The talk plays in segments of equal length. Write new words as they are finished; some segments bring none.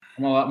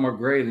I'm a lot more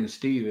gray than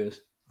Steve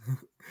is.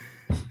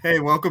 Hey,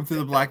 welcome to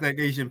the Black Knight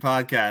Nation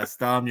podcast.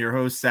 I'm your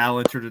host,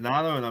 Sal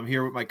Interdonato, and I'm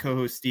here with my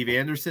co-host, Steve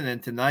Anderson.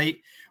 And tonight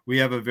we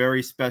have a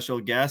very special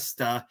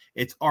guest.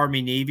 It's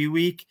Army-Navy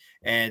week,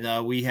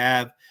 and we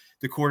have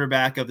the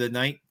quarterback of the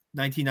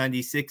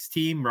 1996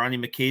 team, Ronnie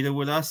Makeda,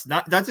 with us.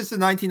 Not just the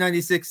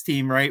 1996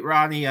 team, right,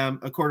 Ronnie? A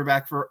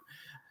quarterback for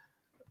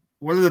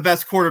one of the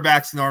best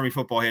quarterbacks in Army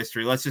football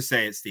history. Let's just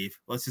say it, Steve.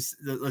 Let's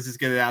just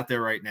get it out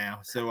there right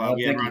now. So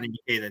we have Ronnie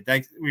Makeda.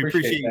 Thanks. We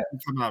appreciate you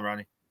coming on,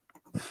 Ronnie.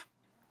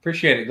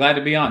 Appreciate it. Glad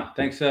to be on.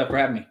 Thanks for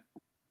having me.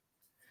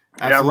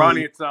 Absolutely. Yeah,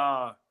 Ronnie, it's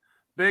a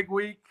big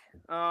week,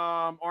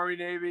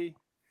 Army-Navy.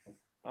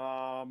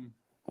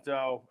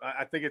 So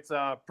I think it's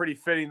pretty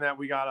fitting that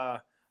we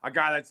got a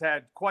guy that's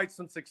had quite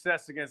some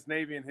success against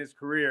Navy in his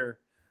career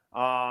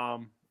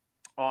on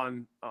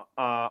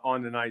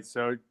tonight.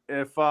 So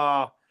if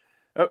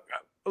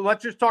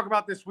let's just talk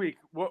about this week.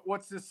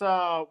 What's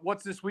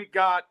this week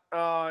got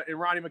in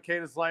Ronnie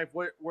Makeda's life?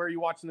 Where are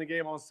you watching the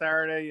game on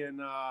Saturday, and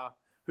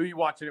who are you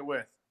watching it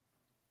with?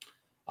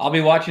 I'll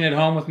be watching at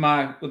home with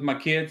my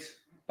kids.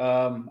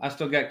 I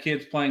still got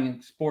kids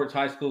playing sports,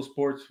 high school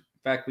sports.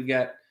 In fact, we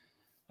got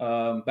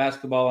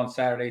basketball on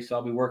Saturday, so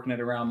I'll be working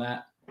it around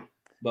that.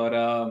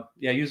 But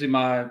usually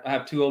I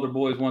have two older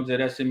boys. One's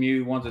at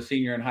SMU, one's a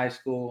senior in high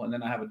school, and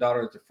then I have a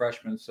daughter that's a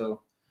freshman.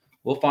 So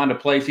we'll find a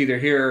place either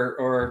here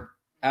or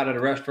out at a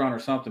restaurant or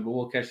something, but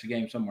we'll catch the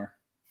game somewhere.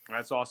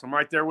 That's awesome.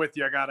 Right there with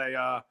you. I got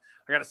a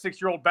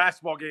 6-year-old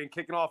basketball game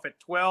kicking off at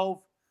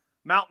 12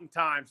 Mountain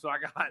Time, so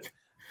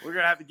we're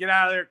gonna have to get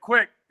out of there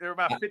quick. They're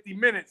about 50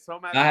 minutes,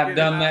 so I have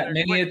done that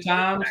many a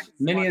time.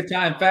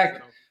 In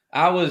fact,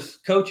 I was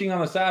coaching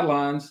on the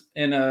sidelines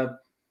in a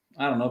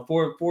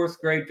fourth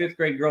grade, fifth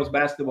grade girls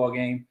basketball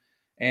game,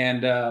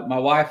 and my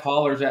wife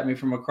hollers at me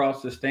from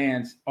across the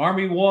stands,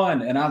 "Army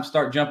won!" and I'm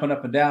start jumping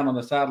up and down on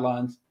the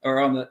sidelines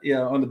or on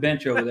the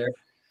bench over there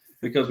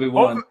because we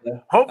won.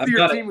 Hopefully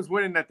your team was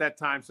winning at that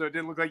time, so it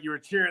didn't look like you were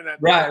cheering that.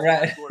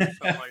 Right. Or something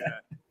like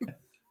that.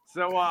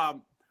 So,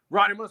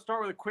 Ronnie, I'm going to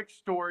start with a quick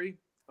story.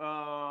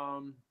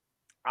 I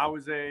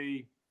was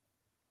a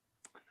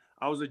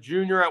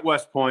junior at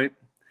West Point,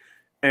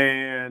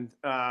 and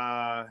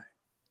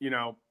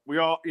we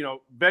all,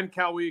 Ben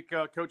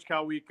Calwica, Coach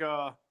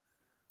Calwica,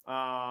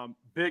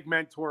 big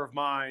mentor of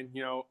mine,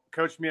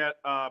 coached me at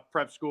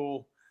prep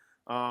school,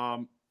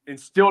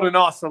 instilled in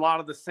us a lot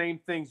of the same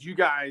things you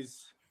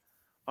guys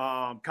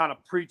kind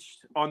of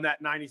preached on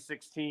that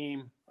 96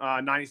 team,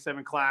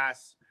 97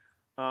 class,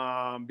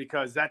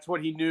 because that's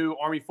what he knew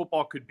Army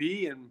football could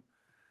be. And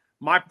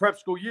my prep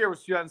school year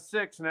was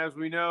 2006, and as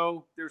we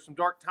know, there were some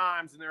dark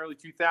times in the early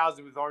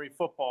 2000s with Army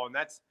football, and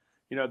that's,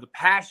 the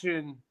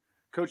passion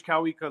Coach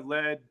Calwica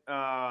led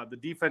the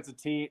defensive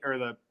team, or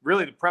the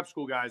prep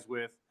school guys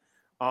with,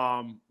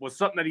 was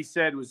something that he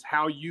said was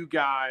how you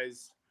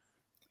guys,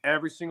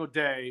 every single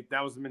day,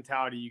 that was the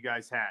mentality you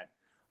guys had.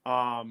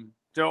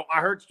 So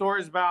I heard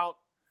stories about,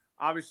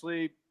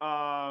 obviously,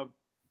 Ronnie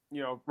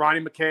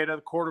Makeda,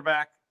 the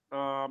quarterback.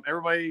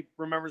 Everybody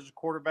remembers the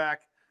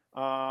quarterback.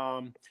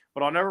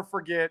 But I'll never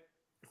forget,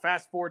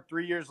 fast forward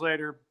 3 years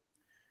later,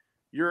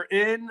 you're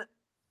in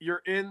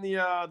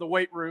the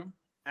weight room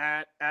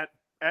at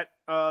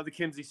the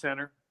Kinsey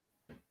Center,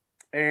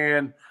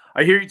 and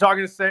I hear you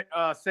talking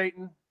to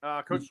Satan,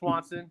 Coach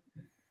Swanson,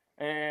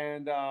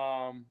 and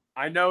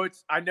I know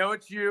it's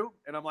you,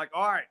 and I'm like,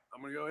 all right,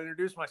 I'm gonna go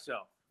introduce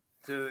myself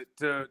to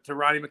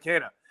Ronnie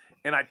Makeda,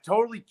 and I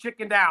totally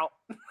chickened out.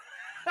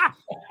 And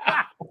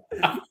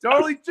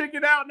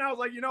I was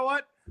like, you know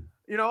what?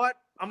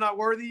 I'm not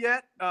worthy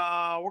yet.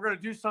 We're gonna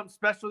do something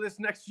special this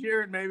next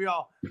year, and maybe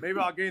I'll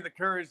gain the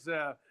courage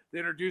to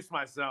introduce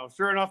myself.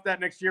 Sure enough, that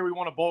next year we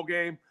won a bowl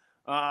game,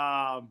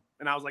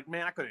 and I was like,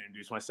 man, I couldn't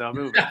introduce myself.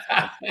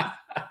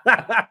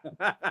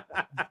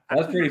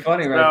 That's pretty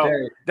funny,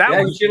 right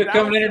there. You should have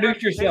come and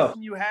introduced yourself.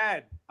 You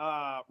had,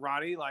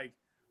 Ronnie, like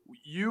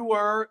you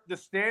were the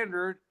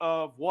standard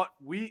of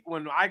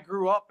when I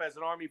grew up as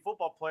an Army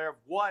football player, of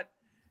what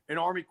an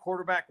Army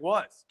quarterback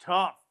was: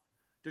 tough,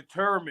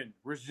 determined,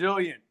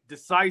 resilient,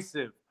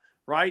 decisive,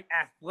 right?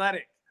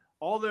 Athletic,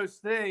 all those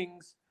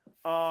things.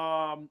 They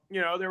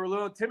were a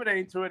little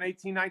intimidating to an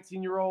 18,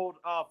 19-year-old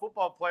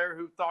football player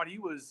who thought he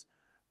was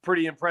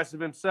pretty impressive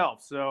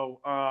himself.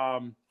 So,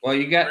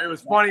 it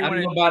was funny when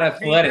it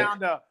came down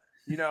to,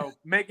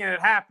 making it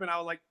happen. I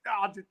was like,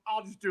 I'll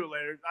just do it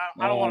later.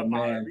 I don't want to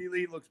bother him.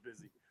 He looks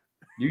busy.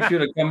 You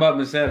should have come up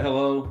and said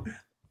hello.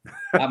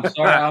 I'm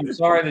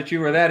sorry that you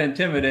were that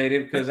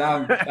intimidated, because I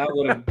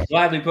would have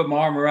gladly put my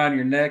arm around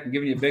your neck and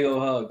given you a big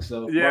old hug.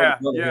 So yeah.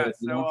 So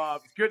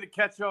it's good to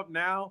catch up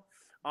now.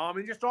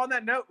 And just on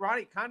that note,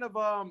 Ronnie, kind of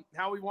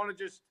how we want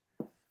to just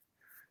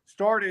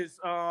start is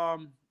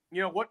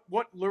what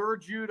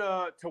lured you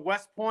to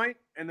West Point,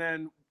 and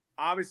then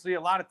obviously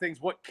a lot of things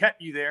what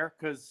kept you there,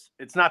 because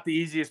it's not the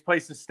easiest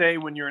place to stay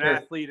when you're an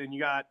athlete and you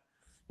got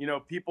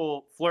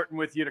people flirting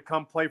with you to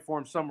come play for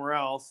them somewhere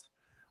else.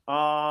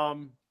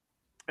 And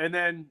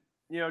then,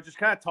 just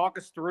kind of talk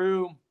us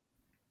through,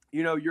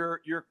 your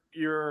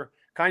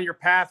kind of your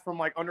path from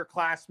like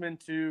underclassmen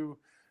to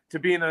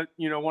being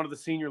one of the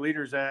senior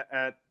leaders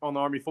on the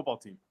Army football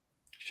team.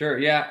 Sure.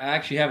 Yeah, I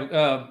actually have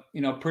a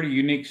pretty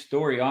unique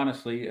story,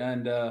 honestly,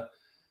 and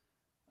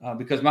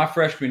because my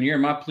freshman year,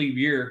 my plebe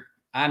year,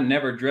 I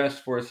never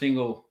dressed for a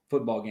single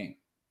football game,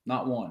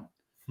 not one.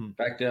 In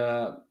fact,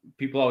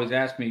 people always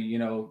ask me,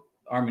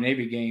 Army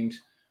Navy games.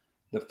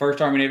 The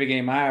first Army Navy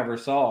game I ever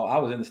saw, I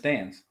was in the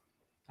stands.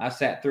 I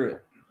sat through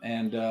it,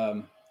 and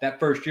that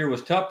first year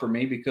was tough for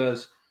me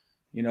because,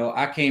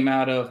 I came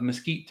out of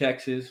Mesquite,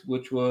 Texas,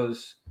 which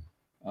was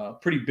a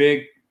pretty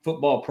big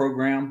football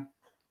program.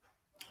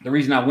 The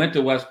reason I went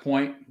to West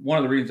Point, one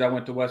of the reasons I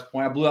went to West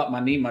Point, I blew out my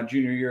knee my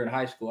junior year in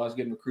high school. I was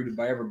getting recruited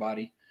by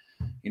everybody,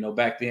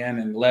 back then,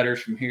 and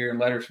letters from here and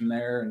letters from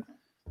there, and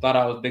thought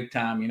I was big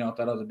time,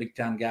 thought I was a big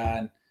time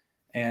guy,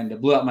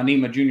 and blew out my knee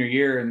my junior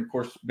year. And of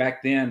course,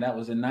 back then, that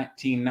was in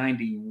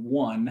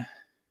 1991.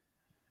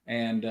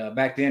 And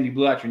back then, you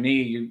blew out your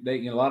knee.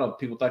 A lot of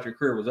people thought your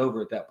career was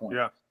over at that point.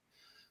 Yeah.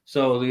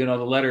 So, the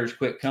letters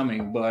quit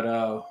coming.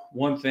 But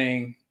one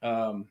thing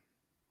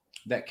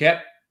that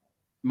kept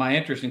my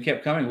interest and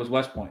kept coming was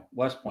West Point.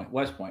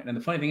 And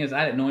the funny thing is,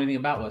 I didn't know anything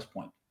about West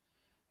Point.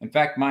 In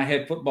fact, my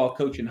head football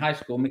coach in high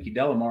school, Mickey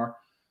Delamar,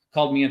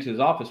 called me into his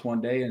office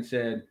one day and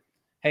said,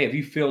 "Hey, have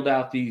you filled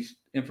out these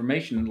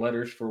information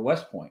letters for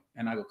West Point?"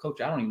 And I go,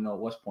 "Coach, I don't even know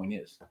what West Point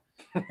is."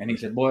 And he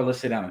said, "Boy, let's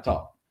sit down and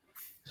talk."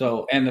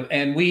 So,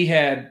 and we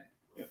had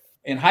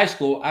in high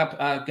school,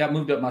 I got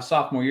moved up my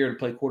sophomore year to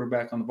play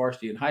quarterback on the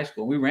varsity in high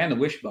school. We ran the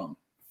wishbone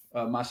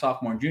my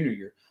sophomore and junior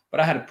year, but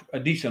I had a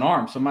decent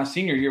arm. So my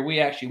senior year, we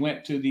actually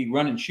went to the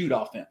run and shoot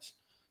offense.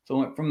 So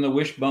went from the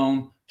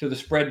wishbone to the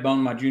spread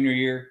bone my junior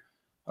year,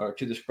 or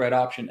to the spread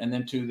option, and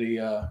then to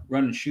the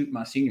run and shoot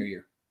my senior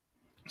year.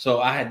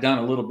 So I had done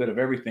a little bit of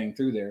everything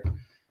through there.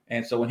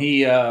 And so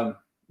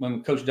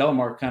when Coach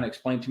Delamar kind of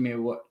explained to me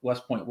what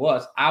West Point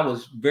was, I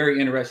was very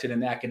interested in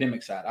the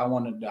academic side. I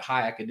wanted a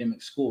high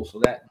academic school, so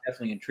that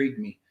definitely intrigued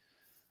me.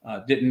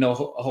 Didn't know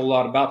a whole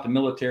lot about the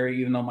military,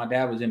 even though my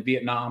dad was in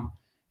Vietnam.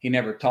 He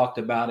never talked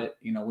about it.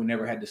 We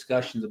never had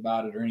discussions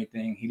about it or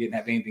anything. He didn't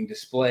have anything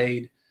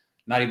displayed,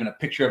 not even a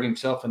picture of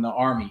himself in the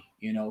Army,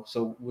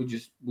 So we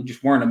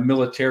just weren't a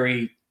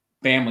military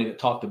family that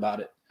talked about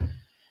it.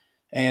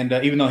 And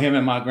even though him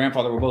and my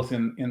grandfather were both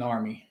in the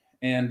Army.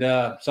 And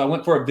so I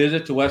went for a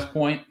visit to West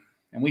Point,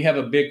 and we have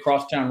a big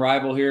crosstown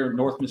rival here,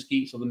 North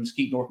Mesquite. So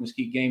the North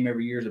Mesquite game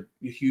every year is a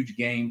huge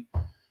game.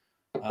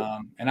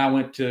 And when I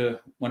went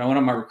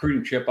on my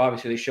recruiting trip,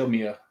 obviously they showed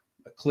me a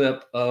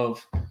clip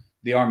of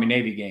the Army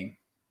Navy game,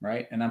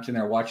 right? And I'm sitting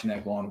there watching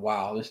that going,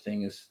 wow, this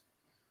thing is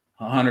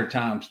 100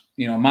 times,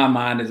 my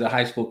mind as a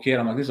high school kid,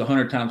 I'm like, this is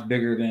 100 times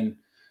bigger than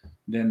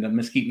the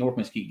North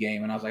Mesquite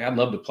game. And I was like, I'd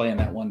love to play in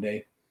that one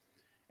day.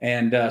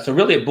 And so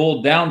really it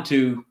boiled down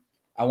to,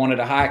 I wanted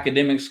a high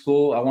academic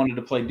school. I wanted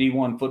to play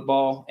D1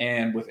 football.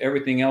 And with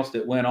everything else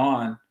that went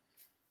on,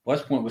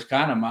 West Point was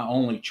kind of my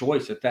only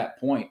choice at that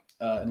point,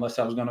 unless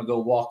I was going to go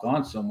walk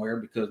on somewhere,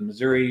 because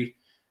Missouri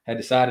had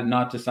decided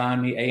not to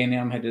sign me.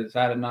 A&M had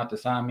decided not to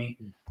sign me.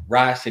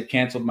 Rice had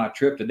canceled my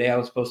trip the day I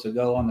was supposed to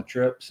go on the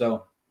trip.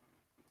 So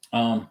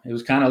it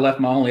was kind of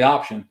left my only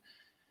option.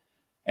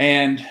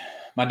 And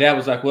my dad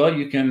was like, well,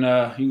 you can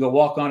go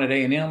walk on at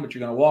A&M, but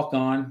you're going to walk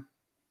on.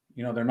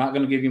 They're not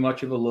going to give you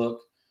much of a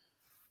look.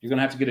 You're going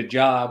to have to get a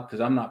job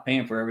because I'm not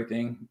paying for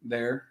everything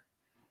there.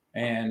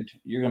 And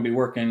you're going to be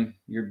working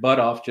your butt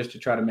off just to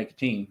try to make a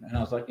team. And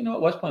I was like,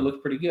 West Point looks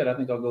pretty good. I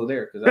think I'll go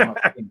there because I'm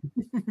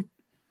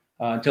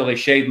not until they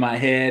shaved my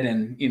head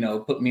and,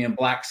 put me in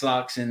black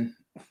socks and,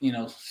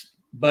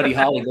 Buddy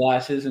Holly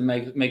glasses and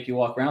make you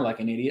walk around like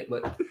an idiot.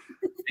 But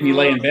then you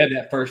lay in bed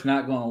that first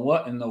night going,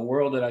 what in the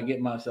world did I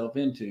get myself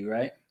into,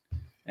 right?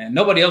 And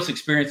nobody else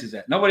experiences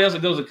that. Nobody else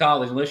that goes to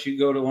college, unless you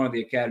go to one of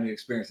the academy,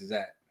 experiences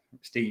that.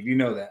 Steve, you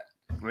know that.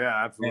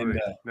 Yeah, absolutely.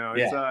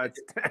 And,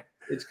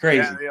 it's crazy.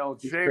 Yeah, the old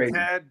shaved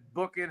head,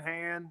 book in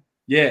hand.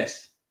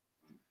 Yes.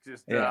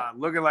 Just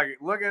looking not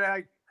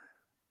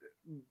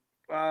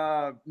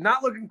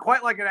looking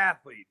quite like an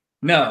athlete.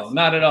 No,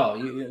 not at all.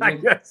 I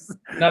guess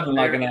nothing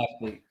like an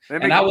athlete.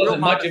 And I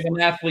wasn't much of an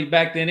athlete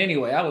back then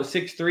anyway. I was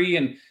 6'3"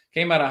 and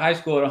came out of high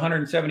school at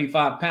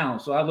 175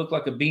 pounds. So I looked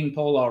like a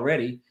beanpole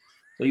already.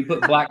 So you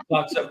put black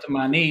socks up to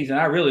my knees, and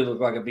I really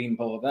looked like a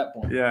beanpole at that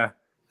point. Yeah.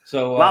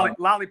 So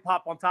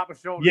lollipop on top of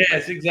shoulders.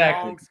 Yes,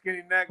 exactly. Long,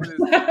 skinny neck with his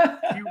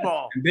cue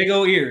ball. And big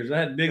old ears. I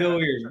had big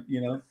old ears,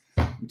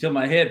 until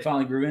my head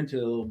finally grew into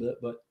it a little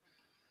bit. But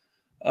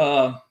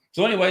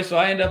so anyway, so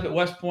I end up at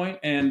West Point,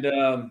 and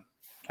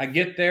I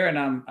get there, and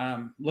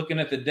I'm looking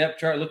at the depth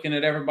chart, looking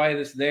at everybody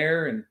that's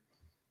there, and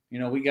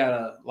we got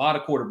a lot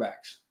of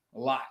quarterbacks, a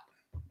lot.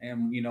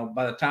 And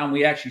by the time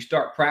we actually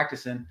start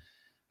practicing,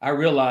 I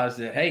realized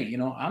that, hey,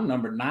 I'm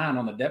number 9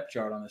 on the depth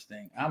chart on this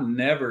thing. I'm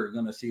never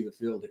going to see the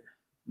field here.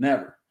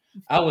 Never.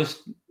 I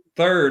was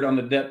 3rd on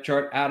the depth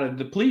chart out of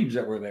the plebes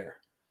that were there.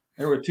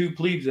 There were 2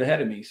 plebes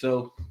ahead of me.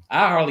 So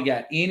I hardly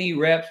got any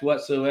reps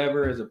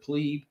whatsoever as a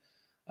plebe.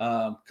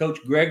 Coach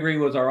Gregory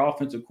was our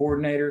offensive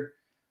coordinator.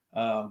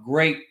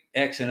 Great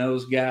X and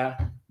O's guy.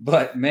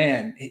 But,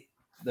 man,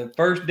 the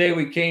first day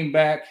we came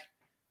back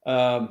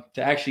to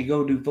actually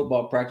go do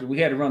football practice, we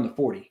had to run the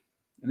 40.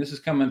 And this is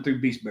coming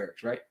through Beast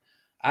Barracks, right?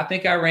 I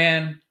think I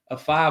ran a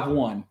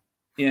 5.1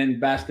 in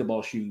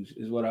basketball shoes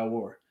is what I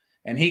wore.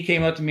 And he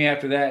came up to me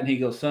after that and he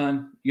goes,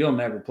 son, you'll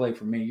never play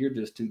for me. You're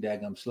just too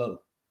daggum slow.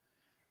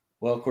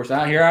 Well, of course,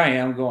 here I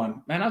am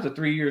going, man, I was a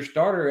 3-year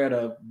starter at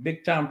a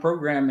big-time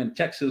program in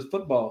Texas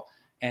football,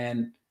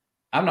 and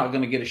I'm not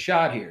going to get a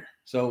shot here.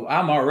 So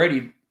I'm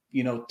already,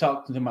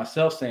 talking to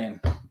myself saying,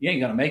 you ain't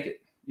going to make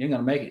it. You ain't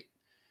going to make it.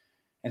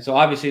 And so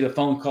obviously the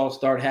phone calls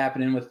start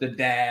happening with the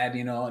dad,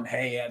 and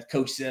hey,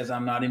 coach says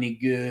I'm not any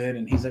good.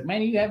 And he's like,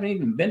 man, you haven't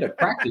even been to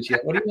practice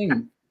yet. What do you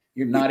mean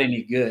you're not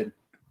any good?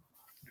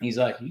 He's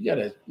like, you got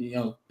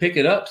to, pick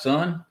it up,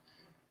 son.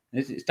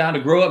 It's time to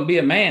grow up and be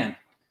a man.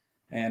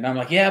 And I'm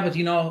like, yeah, but,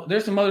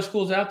 there's some other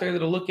schools out there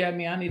that'll look at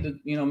me. I need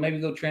to, maybe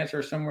go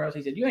transfer somewhere else.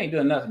 He said, you ain't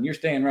doing nothing. You're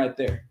staying right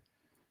there.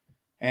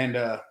 And,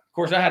 of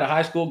course, I had a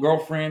high school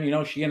girlfriend.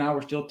 She and I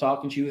were still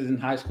talking. She was in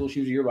high school. She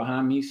was a year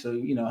behind me. So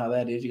you know how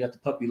that is. You got the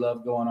puppy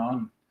love going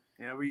on.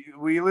 Yeah,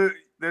 we lose.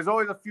 There's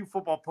always a few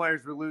football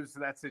players who lose to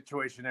that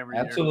situation every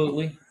year.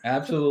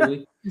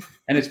 Absolutely.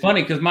 And it's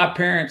funny because my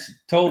parents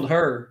told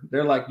her,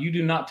 they're like, you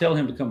do not tell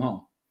him to come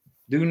home.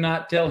 Do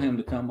not tell him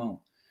to come home.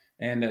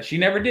 And she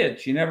never did.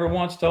 She never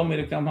once told me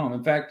to come home.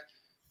 In fact,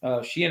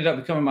 she ended up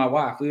becoming my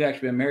wife. We've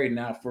actually been married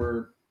now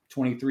for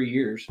 23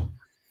 years.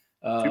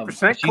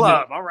 2%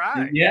 club. All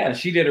right. Yeah,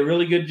 she did a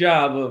really good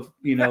job of,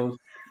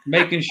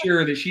 making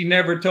sure that she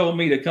never told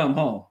me to come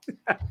home.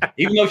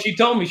 Even though she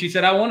told me, she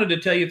said, I wanted to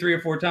tell you 3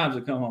 or 4 times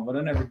to come home, but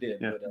I never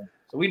did. Yeah. But,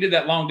 so we did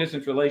that long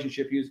distance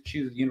relationship. She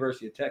was at the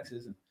University of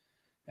Texas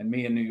and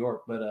me in New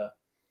York. But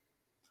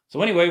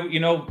so anyway,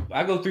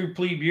 I go through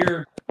plebe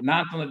year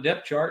 9th on the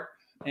depth chart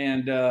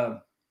and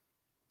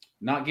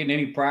not getting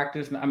any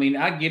practice. I mean,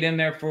 I'd get in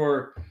there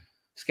for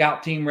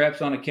scout team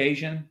reps on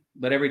occasion,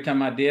 but every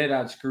time I did,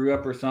 I'd screw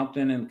up or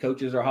something, and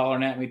coaches are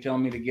hollering at me,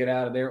 telling me to get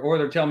out of there, or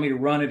they're telling me to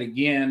run it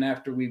again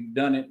after we've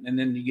done it, and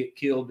then you get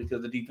killed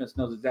because the defense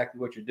knows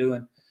exactly what you're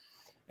doing.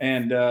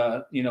 And,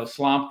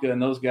 Slomka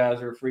and those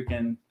guys are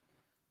freaking,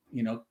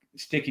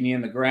 sticking you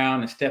in the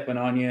ground and stepping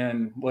on you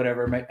and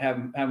whatever,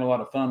 having a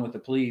lot of fun with the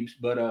plebes.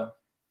 But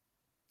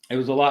it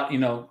was a lot,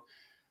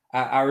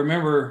 I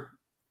remember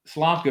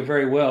Slomka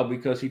very well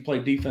because he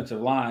played defensive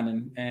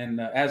line.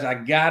 And as I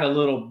got a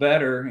little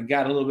better and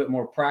got a little bit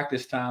more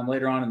practice time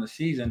later on in the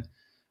season,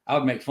 I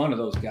would make fun of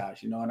those guys,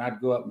 and I'd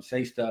go up and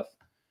say stuff,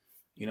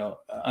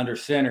 under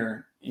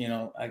center.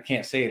 I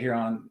can't say it here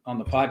on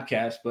the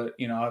podcast, but,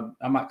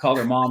 I might call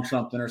their mom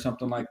something or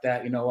something like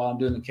that, while I'm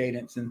doing the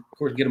cadence, and of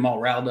course get them all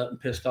riled up and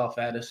pissed off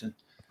at us.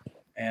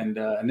 And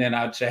then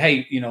I'd say,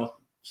 hey,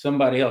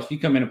 somebody else, you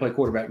come in and play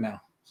quarterback now.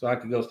 So I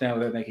could go stand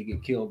with them and they could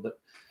get killed. But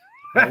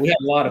we had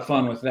a lot of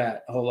fun with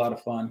that, a whole lot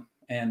of fun.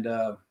 And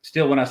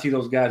still, when I see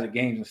those guys at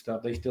games and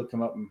stuff, they still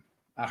come up and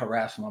I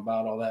harass them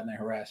about all that, and they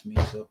harass me.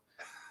 So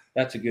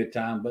that's a good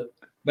time.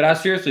 But I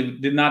seriously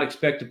did not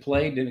expect to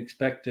play, didn't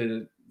expect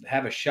to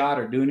have a shot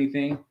or do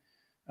anything.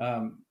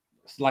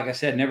 Like I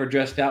said, never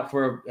dressed out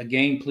for a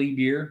game plebe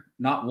year,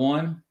 not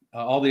one.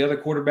 All the other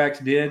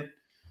quarterbacks did.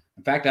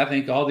 In fact, I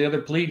think all the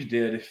other plebes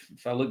did.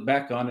 If I look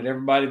back on it,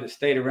 everybody that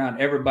stayed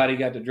around, everybody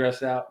got to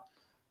dress out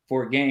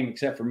for a game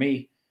except for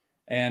me.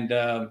 And,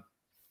 I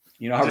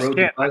rode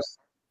the bus.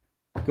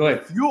 Go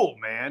ahead. The fuel,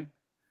 man.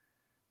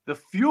 The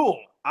fuel.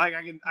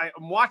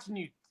 I'm watching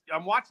you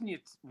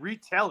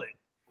retell it.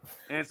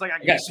 And it's like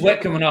I got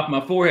sweat coming off my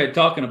forehead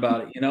talking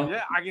about it,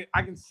 Yeah,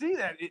 I can see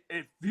that.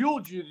 It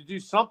fueled you to do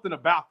something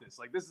about this.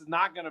 Like, this is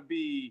not going to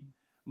be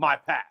my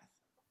path.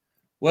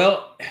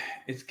 Well,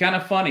 it's kind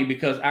of funny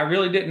because I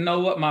really didn't know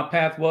what my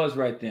path was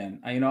right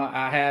then.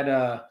 I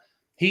had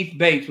Heath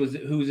Bates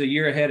who was a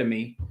year ahead of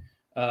me.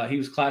 He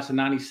was class of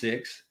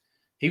 96.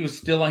 He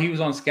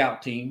was on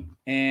scout team.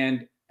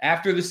 And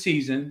after the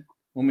season,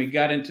 when we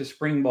got into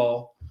spring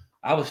ball,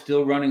 I was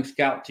still running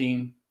scout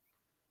team,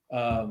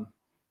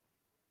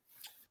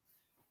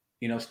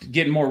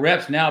 getting more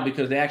reps now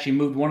because they actually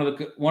moved one of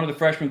the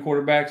freshman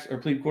quarterbacks or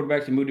plebe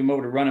quarterbacks and moved him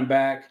over to running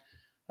back.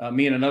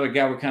 Me and another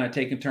guy were kind of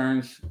taking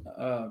turns.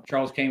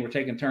 Charles Kane were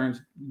taking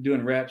turns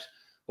doing reps.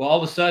 Well,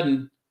 all of a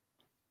sudden,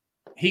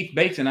 Heath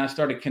Bates and I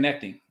started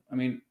connecting. I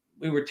mean,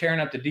 we were tearing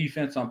up the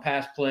defense on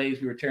pass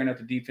plays. We were tearing up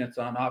the defense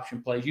on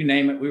option plays. You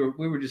name it.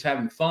 We were just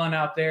having fun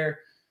out there.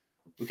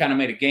 We kind of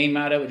made a game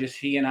out of it, just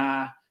he and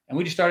I. And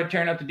we just started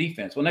tearing up the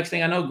defense. Well, next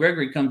thing I know,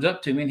 Gregory comes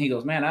up to me and he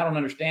goes, man, I don't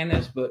understand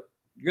this, but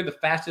you're the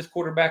fastest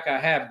quarterback I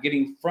have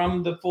getting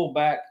from the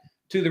fullback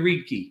to the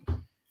read key.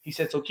 He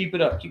said, so keep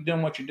it up. Keep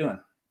doing what you're doing.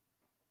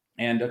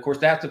 And, of course,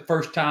 that's the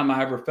first time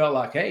I ever felt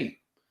like, hey,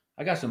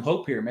 I got some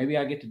hope here. Maybe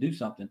I get to do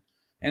something.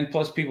 And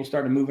plus people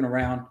started moving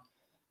around.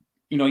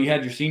 You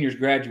had your seniors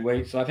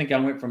graduate. So I think I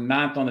went from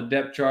 9th on the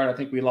depth chart. I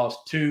think we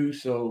lost 2,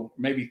 so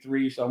maybe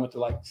 3. So I went to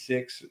like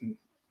 6 and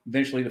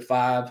eventually to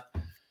 5.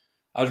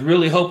 I was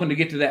really hoping to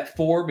get to that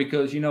 4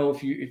 because,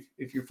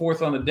 if you're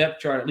 4th on the depth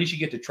chart, at least you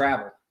get to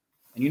travel.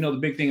 And the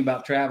big thing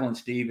about traveling,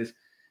 Steve, is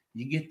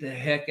you get the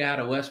heck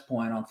out of West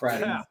Point on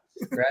Friday night,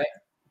 right?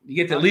 You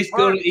get to at least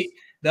go to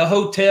the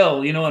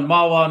hotel, in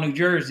Mahwah, New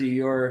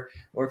Jersey, or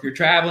if you're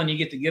traveling, you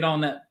get to get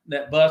on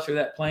that bus or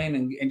that plane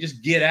and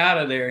just get out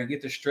of there and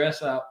get the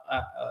stress out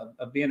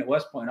of being at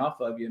West Point off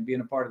of you and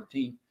being a part of the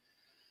team.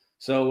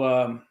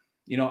 So,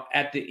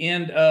 at the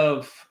end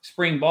of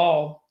spring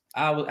ball,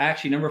 I was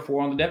actually number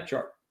 4 on the depth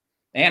chart,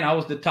 and I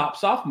was the top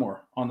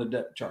sophomore on the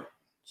depth chart.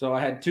 So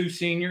I had 2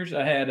 seniors.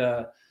 I had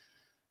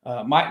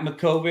Mike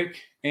Makovic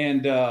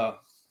and I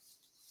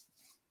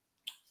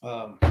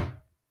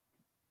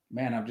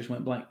just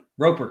went blank.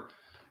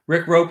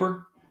 Rick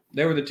Roper.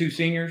 They were the 2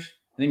 seniors.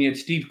 And then you had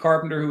Steve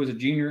Carpenter, who was a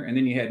junior, and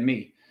then you had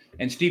me.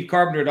 And Steve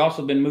Carpenter had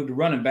also been moved to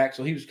running back,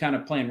 so he was kind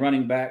of playing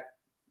running back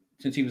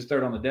since he was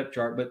 3rd on the depth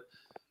chart. But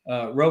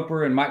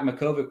Roper and Mike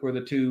Makovic were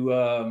the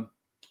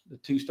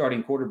two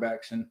starting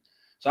quarterbacks. And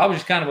so I was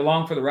just kind of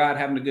along for the ride,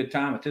 having a good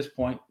time at this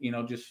point,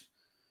 just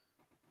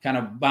kind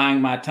of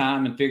buying my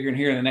time and figuring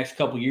here in the next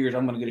couple of years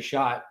I'm going to get a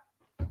shot.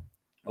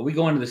 But we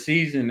go into the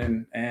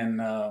season and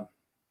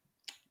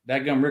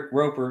that gum Rick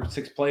Roper,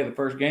 6th play of the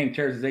first game,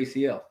 tears his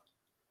ACL.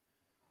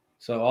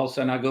 So all of a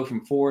sudden I go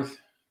from 4th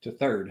to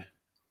 3rd.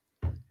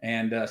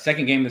 And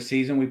second game of the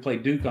season, we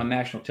played Duke on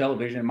national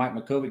television, and Mike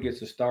Makovic gets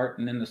the start.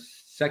 And in the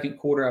second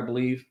quarter, I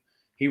believe,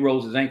 he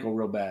rolls his ankle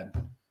real bad.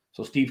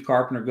 So Steve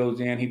Carpenter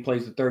goes in. He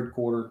plays the 3rd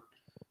quarter.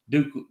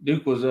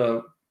 Duke was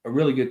a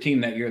really good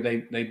team that year.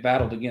 They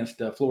battled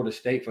against Florida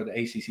State for the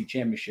ACC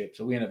championship.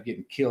 So we ended up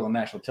getting killed on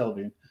national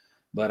television.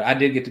 But I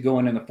did get to go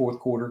in the 4th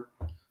quarter.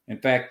 In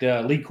fact,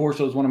 Lee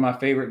Corso is one of my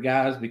favorite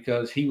guys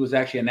because he was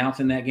actually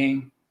announcing that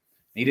game.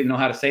 He didn't know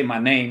how to say my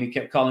name. He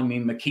kept calling me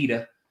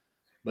Makita.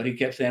 But he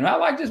kept saying, I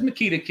like this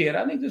Makita kid.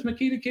 I think this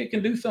Makita kid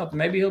can do something.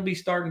 Maybe he'll be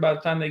starting by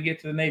the time they get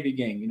to the Navy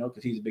game,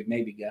 because he's a big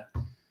Navy guy.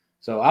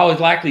 So I always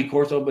liked Lee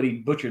Corso, but he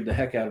butchered the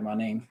heck out of my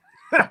name.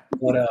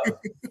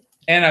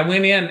 And I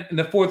went in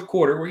the 4th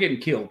quarter. We're getting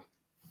killed.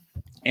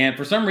 And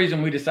for some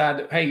reason, we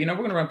decided, hey, we're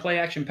going to run play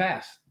action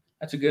pass.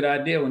 That's a good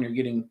idea when you're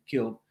getting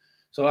killed.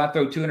 So I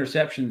throw 2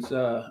 interceptions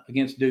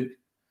against Duke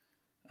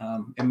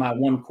in my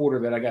 1 quarter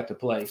that I got to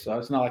play. So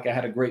it's not like I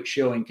had a great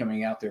showing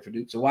coming out there for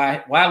Duke. So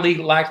why Lee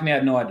liked me, I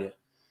had no idea.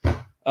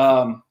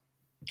 So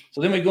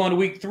then we go into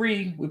week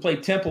 3. We play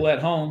Temple at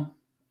home.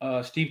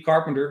 Steve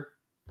Carpenter,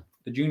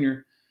 the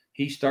junior,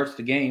 he starts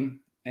the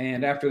game.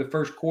 And after the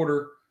first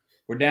quarter,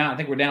 we're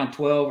down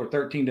 12 or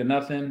 13 to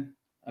nothing.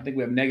 I think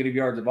we have negative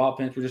yards of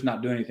offense. We're just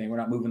not doing anything. We're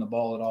not moving the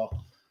ball at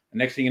all. The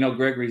next thing you know,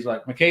 Gregory's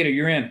like, Makita,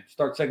 you're in.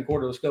 Start 2nd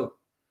quarter. Let's go.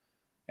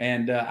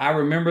 And I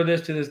remember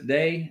this to this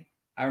day.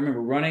 I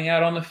remember running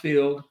out on the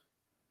field,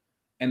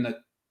 and the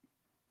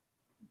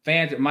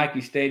fans at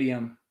Michie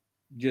Stadium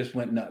just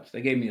went nuts.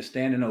 They gave me a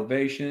standing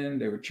ovation.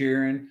 They were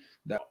cheering.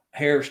 The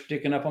hair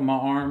sticking up on my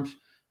arms.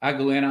 I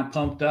go in, I'm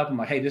pumped up. I'm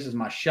like, hey, this is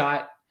my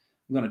shot.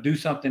 I'm going to do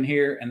something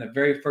here. And the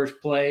very first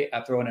play,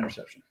 I throw an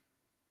interception.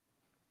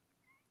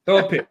 Throw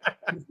a pick.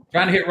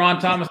 Trying to hit Ron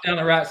Thomas down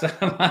the right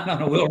sideline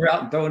on a wheel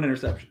route and throw an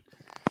interception.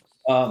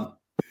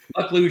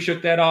 Luckily, we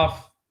shook that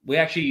off. We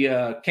actually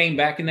came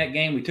back in that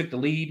game. We took the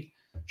lead.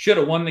 Should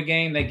have won the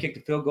game. They kicked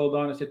a field goal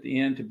on us at the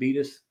end to beat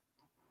us.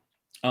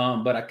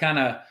 But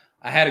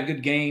I had a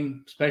good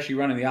game, especially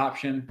running the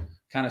option,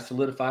 kind of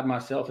solidified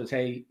myself as,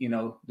 hey,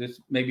 this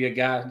may be a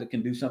guy that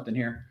can do something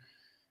here.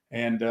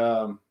 And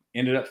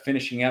ended up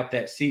finishing out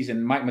that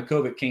season. Mike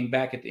Makovic came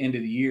back at the end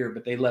of the year,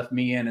 but they left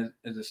me in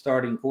as a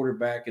starting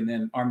quarterback. And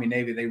then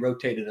Army-Navy, they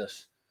rotated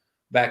us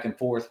back and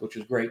forth, which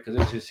was great because it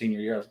was his senior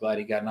year. I was glad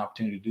he got an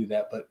opportunity to do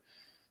that. But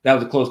that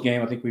was a close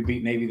game. I think we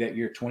beat Navy that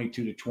year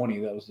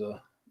 22-20. That was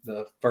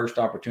the first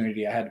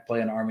opportunity I had to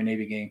play in an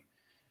Army-Navy game.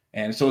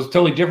 And so it's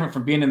totally different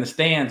from being in the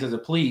stands as a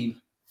plebe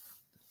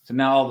to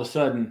now all of a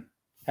sudden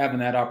having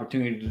that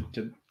opportunity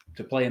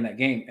to play in that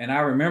game. And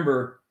I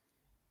remember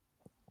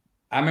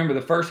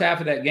the first half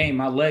of that game,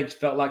 my legs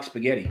felt like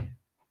spaghetti.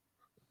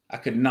 I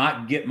could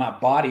not get my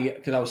body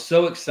because I was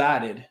so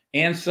excited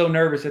and so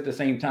nervous at the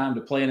same time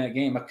to play in that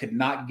game. I could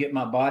not get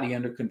my body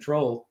under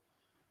control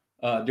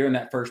during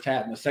that first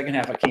half. In the second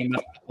half, I came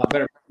out a lot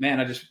better. Man,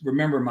 I just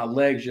remember my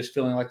legs just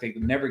feeling like they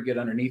could never get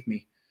underneath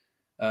me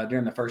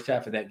during the first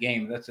half of that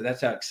game.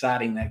 That's how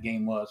exciting that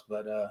game was.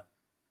 But,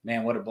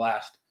 man, what a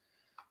blast.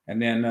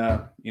 And then,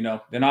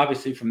 then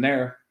obviously from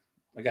there,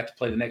 I got to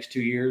play the next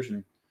 2 years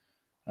and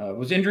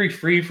was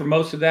injury-free for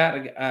most of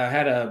that. I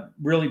had a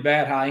really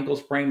bad high ankle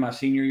sprain my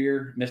senior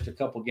year, missed a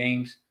couple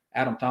games.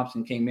 Adam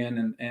Thompson came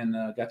in and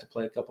got to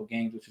play a couple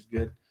games, which is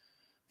good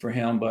for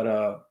him.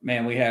 But,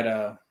 man, we had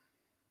a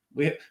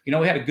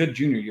good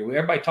junior year.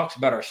 Everybody talks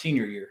about our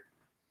senior year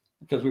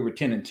because we were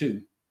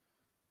 10-2.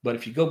 But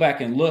if you go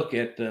back and look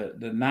at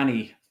the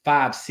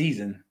 95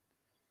 season,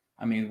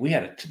 I mean, we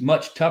had a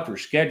much tougher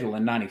schedule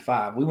in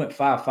 95. We went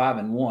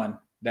 5-5-1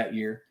 that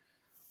year.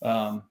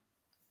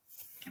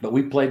 But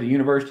we played the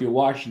University of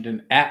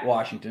Washington at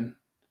Washington.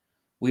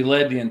 We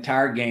led the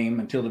entire game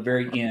until the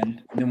very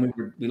end. And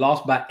then we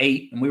lost by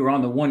 8, and we were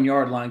on the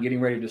 1-yard line getting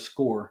ready to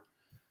score.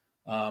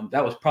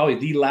 That was probably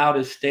the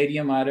loudest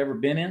stadium I'd ever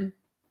been in.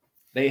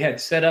 They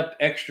had set up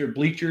extra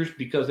bleachers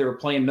because they were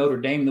playing Notre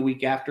Dame the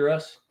week after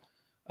us.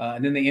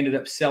 And then they ended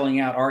up selling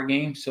out our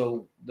game.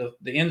 So the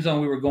end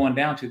zone we were going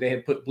down to, they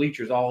had put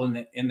bleachers all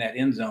in that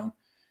end zone.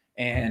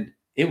 And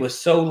it was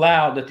so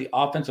loud that the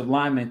offensive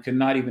lineman could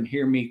not even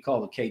hear me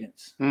call the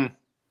cadence. Mm.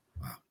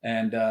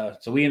 And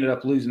so we ended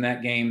up losing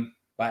that game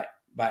by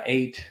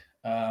 8.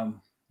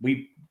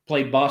 We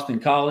played Boston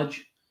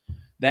College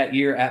that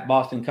year at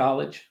Boston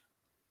College.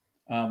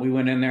 We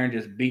went in there and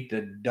just beat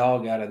the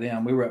dog out of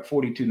them. We were at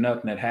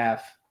 42-0 at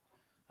half.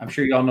 I'm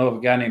sure y'all know of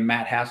a guy named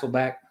Matt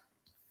Hasselbeck,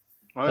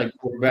 played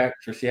quarterback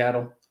for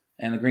Seattle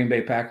and the Green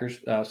Bay Packers.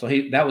 So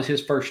that was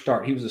his first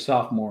start. He was a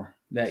sophomore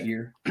that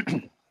year.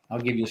 I'll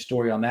give you a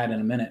story on that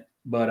in a minute.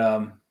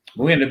 But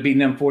we ended up beating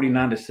them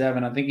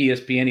 49-7. I think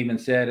ESPN even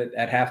said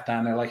at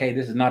halftime, they're like, hey,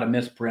 this is not a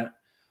misprint.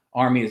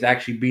 Army is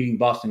actually beating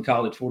Boston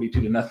College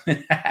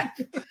 42-0.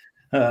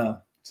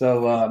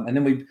 And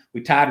then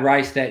we tied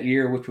Rice that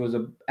year, which was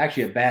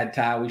actually a bad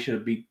tie. We should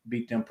have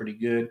beat them pretty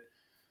good.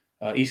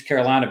 East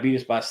Carolina beat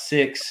us by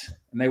 6,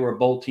 and they were a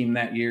bowl team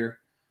that year.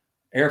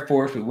 Air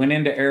Force, we went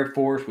into Air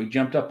Force. We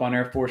jumped up on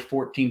Air Force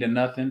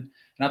 14-0. And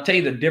I'll tell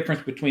you the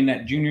difference between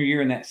that junior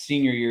year and that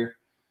senior year.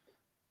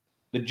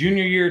 The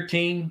junior year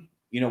team,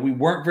 we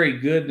weren't very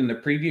good in the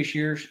previous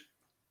years.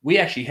 We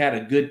actually had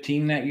a good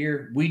team that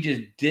year. We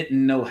just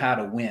didn't know how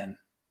to win.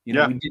 We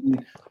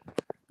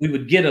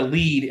would get a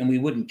lead and we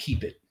wouldn't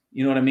keep it.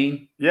 You know what I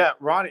mean? Yeah,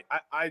 Ronnie,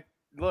 I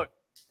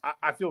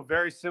feel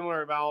very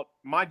similar about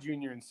my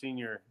junior and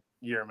senior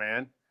year,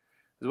 man.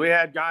 Because we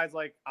had guys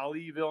like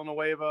Ali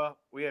Villanueva,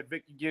 we had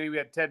Vicky Guinea, we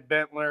had Ted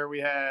Bentler, we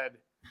had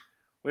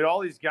all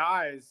these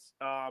guys,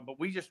 but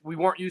we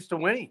weren't used to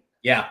winning.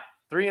 Yeah.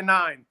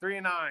 3-9,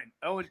 3-9,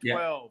 0-12.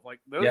 Yeah. Like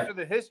those are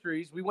the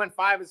histories. We went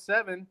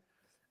 5-7,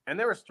 and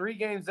there was 3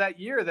 games that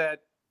year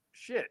that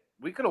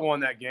we could have won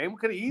that game. We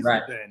could have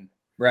easily been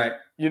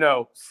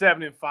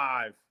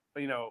 7-5.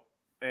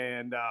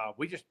 And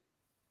we just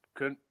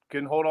couldn't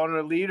hold on to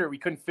the lead, or we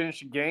couldn't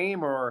finish a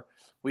game, or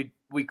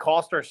we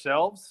cost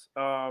ourselves.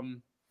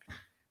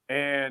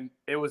 And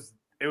it was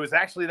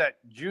actually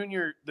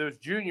those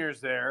juniors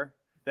there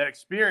that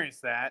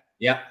experienced that,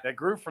 that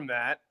grew from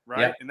that,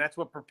 right? And that's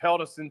what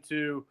propelled us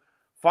into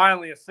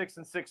finally a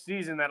 6-6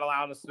 season that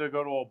allowed us to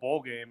go to a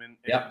bowl game and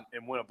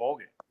win a bowl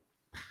game.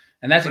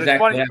 And that's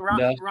exactly what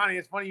happened. Ronnie,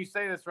 it's funny you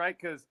say this, right?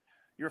 Because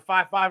you're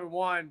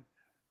 5-5-1.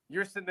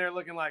 You're sitting there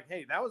looking like,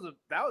 hey, that was a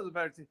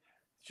better team.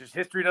 It's just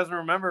history doesn't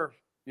remember,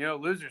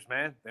 losers,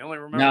 man. They only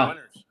remember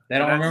winners. They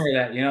don't remember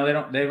that. They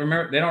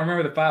don't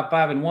remember the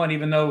 5-5-1,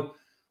 even though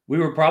we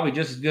were probably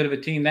just as good of a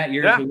team that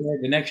year as we were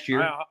the next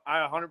year.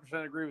 I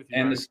 100% agree with you.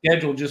 And the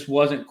schedule just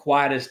wasn't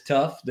quite as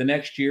tough the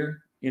next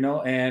year,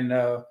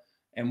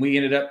 and we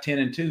ended up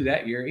 10-2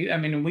 that year. I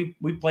mean,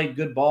 we played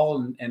good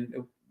ball, and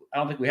I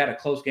don't think we had a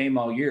close game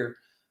all year,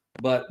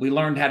 but we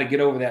learned how to get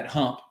over that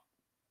hump.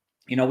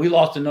 We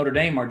lost to Notre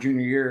Dame our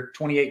junior year,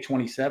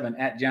 28-27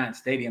 at Giant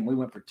Stadium. We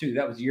went for 2.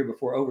 That was the year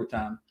before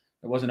overtime.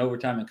 There wasn't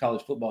overtime in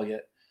college football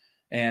yet.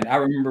 And I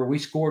remember we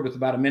scored with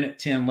about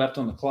 1:10 left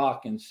on the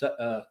clock, and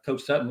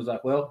Coach Sutton was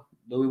like, well,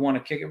 do we want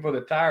to kick it for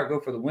the tie or go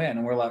for the win?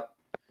 And we're like,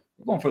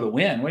 we're going for the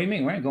win. What do you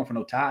mean? We ain't going for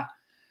no tie.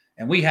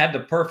 And we had the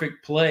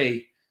perfect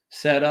play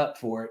set up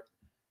for it.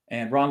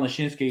 And Ron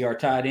Lashinsky, our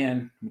tight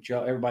end, which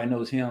everybody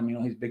knows him,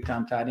 he's a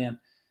big-time tight end.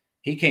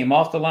 He came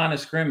off the line of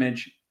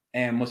scrimmage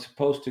and was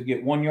supposed to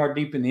get 1 yard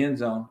deep in the end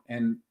zone.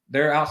 And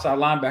their outside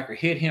linebacker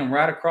hit him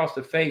right across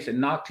the face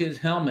and knocked his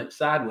helmet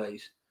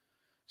sideways.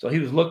 So he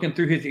was looking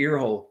through his ear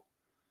hole.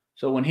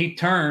 So when he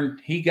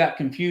turned, he got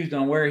confused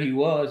on where he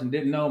was and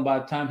didn't know. And by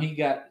the time he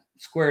got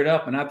squared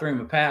up and I threw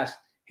him a pass,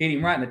 hit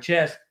him right in the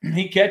chest.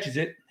 He catches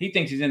it. He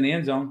thinks he's in the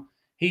end zone.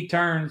 He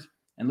turns,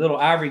 and little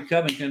Ivory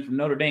Covington from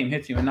Notre Dame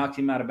hits him and knocks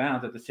him out of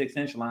bounds at the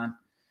 6-inch line.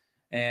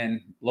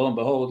 And lo and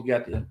behold, you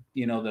got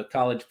the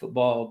college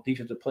football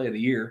defensive play of the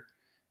year,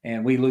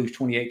 and we lose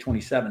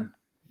 28-27.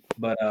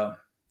 But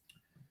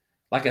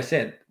like I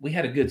said, we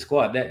had a good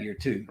squad that year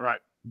too. Right.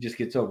 It just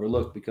gets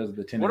overlooked because of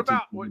the 10.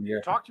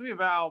 Talk to me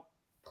about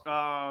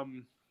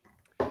kind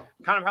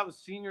of how the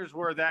seniors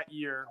were that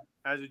year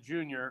as a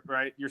junior,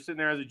 right? You're sitting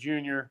there as a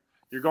junior,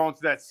 you're going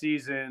through that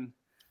season,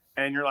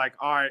 and you're like,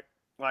 all right,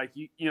 like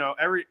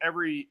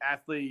every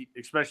athlete,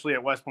 especially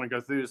at West Point,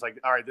 goes through this, like,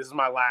 all right, this is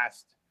my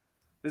last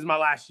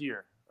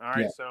year. All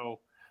right. Yeah. So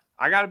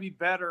I got to be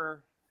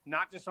better,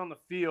 not just on the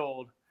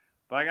field,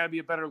 but I got to be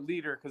a better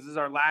leader because this is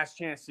our last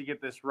chance to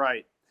get this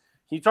right.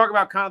 Can you talk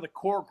about kind of the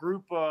core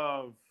group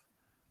of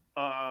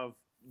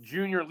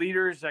junior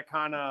leaders that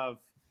kind of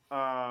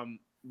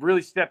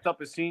really stepped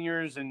up as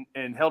seniors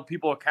and held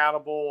people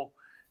accountable,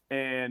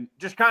 and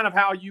just kind of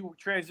how you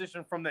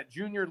transition from that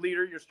junior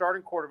leader, your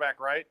starting quarterback,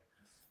 right?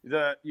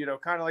 Kind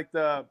of like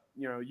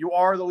you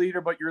are the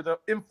leader, but you're the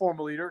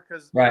informal leader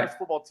because most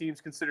football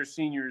teams consider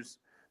seniors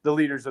the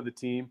leaders of the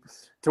team,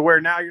 to where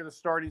now you're the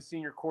starting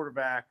senior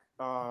quarterback,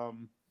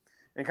 and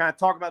kind of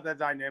talk about that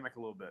dynamic a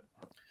little bit.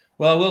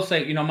 Well, I will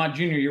say, my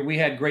junior year, we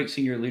had great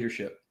senior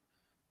leadership.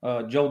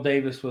 Joel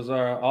Davis was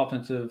our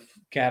offensive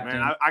captain.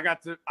 Man,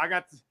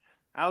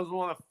 I was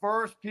one of the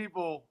first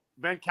people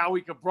Ben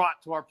Cowika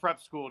brought to our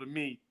prep school to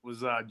meet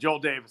was Joel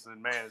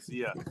Davison. Man,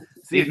 see a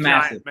He's giant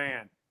massive.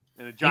 Man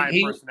and a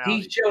giant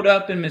personality. He showed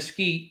up in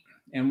Mesquite,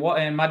 and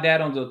my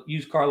dad owns a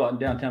used car lot in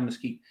downtown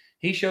Mesquite.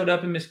 He showed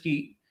up in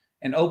Mesquite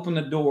and opened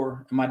the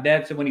door, and my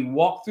dad said when he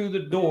walked through the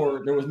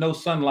door, there was no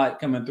sunlight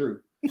coming through.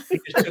 He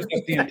just took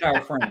up the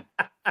entire frame.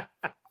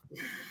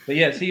 But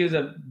yes, he was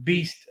a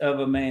beast of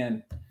a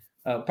man.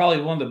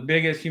 Probably one of the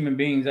biggest human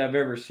beings I've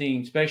ever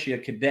seen, especially a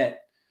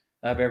cadet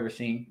I've ever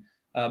seen.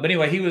 But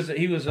anyway, he was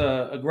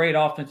a great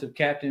offensive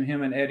captain.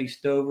 Him and Eddie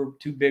Stover,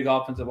 two big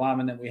offensive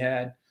linemen that we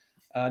had.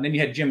 And then you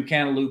had Jim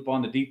Cantaloupe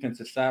on the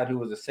defensive side, who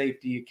was a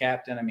safety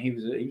captain. I mean,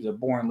 he was a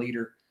born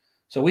leader.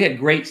 So we had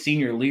great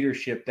senior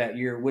leadership that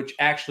year, which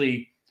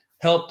actually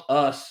helped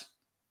us.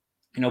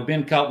 You know,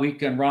 Ben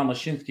Cowika and Ron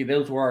Lashinsky,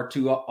 those were our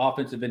two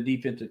offensive and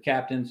defensive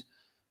captains.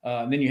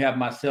 And then you have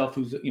myself,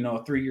 who's, you know,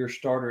 a 3-year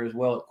starter as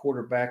well at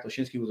quarterback.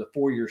 Lashinsky was a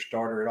 4-year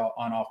starter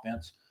on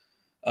offense.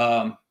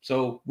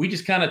 So we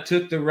just kind of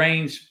took the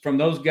reins from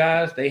those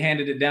guys. They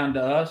handed it down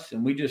to us,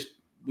 and we just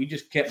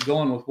kept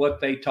going with what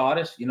they taught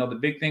us. You know, the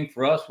big thing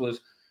for us was,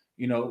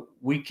 you know,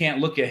 we can't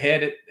look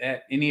ahead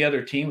at any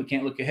other team. We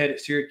can't look ahead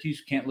at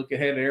Syracuse. Can't look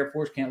ahead at Air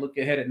Force. Can't look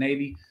ahead at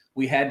Navy.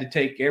 We had to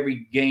take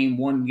every game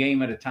one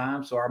game at a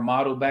time. So our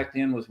motto back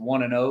then was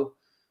 1-0,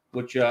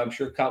 which I'm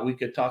sure we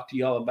could talk to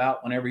y'all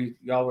about whenever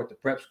y'all were at the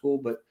prep school.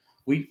 But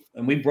we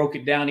broke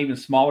it down even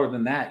smaller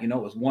than that. You know,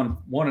 it was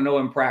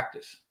 1-0 in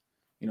practice.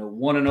 You know,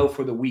 1-0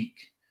 for the week,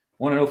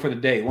 1-0 for the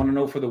day,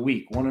 1-0 for the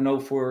week,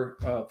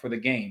 1-0 for the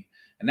game.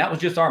 And that was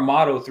just our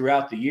motto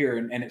throughout the year.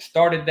 And it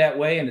started that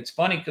way. And it's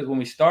funny because when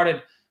we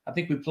started, I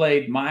think we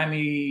played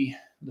Miami.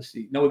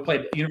 We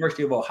played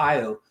University of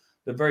Ohio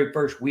the very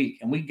first week.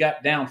 And we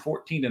got down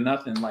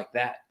 14-0 like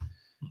that.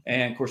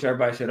 And, of course,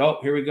 everybody said, oh,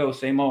 here we go,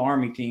 same old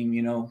Army team,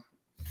 you know,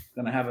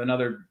 going to have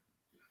another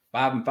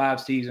 5-5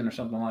 season or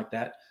something like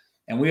that.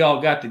 And we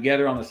all got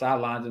together on the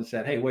sidelines and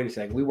said, hey, wait a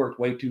second, we worked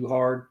way too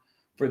hard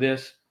for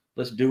this.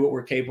 Let's do what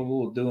we're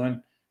capable of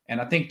doing.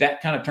 And I think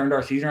that kind of turned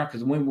our season around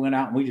because we went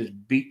out and we just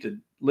beat the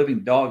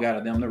living dog out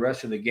of them the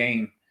rest of the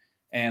game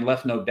and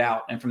left no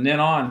doubt. And from then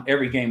on,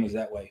 every game was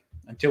that way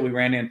until we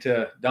ran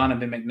into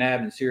Donovan McNabb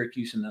and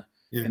Syracuse in the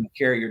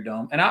Carrier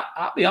Dome. And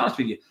I'll be honest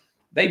with you,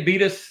 they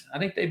beat us. I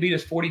think they beat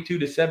us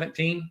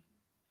 42-17,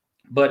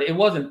 but it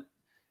was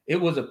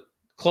a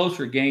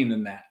closer game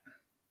than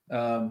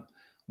that.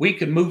 We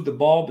could move the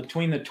ball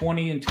between the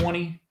 20 and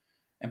 20.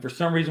 And for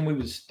some reason, we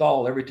would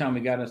stall every time we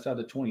got inside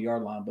the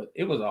 20-yard line. But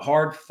it was a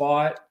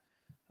hard-fought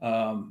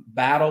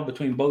battle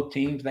between both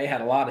teams. They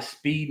had a lot of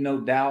speed, no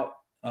doubt,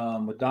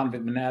 with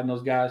Donovan McNabb and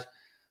those guys.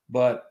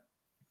 But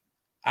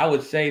I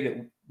would say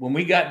that when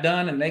we got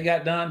done and they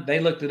got done, they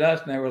looked at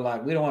us and they were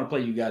like, we don't want to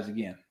play you guys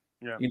again.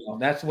 Yeah. You know,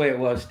 that's the way it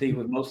was, Steve,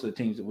 with most of the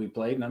teams that we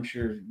played. And I'm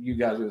sure you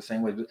guys were the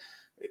same way. But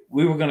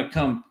we were going to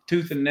come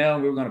tooth and nail.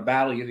 And we were going to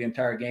battle you the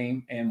entire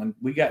game. And when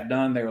we got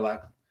done, they were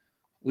like,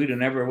 we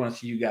don't ever want to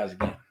see you guys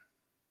again.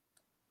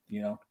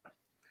 You know,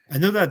 I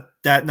know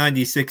that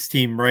 96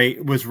 team,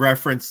 right, was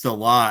referenced a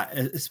lot,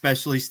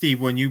 especially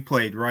Steve, when you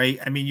played, right?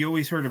 I mean, you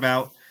always heard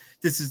about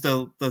this is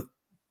the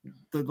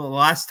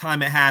last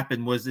time it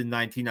happened was in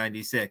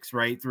 1996,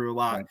 right? Through a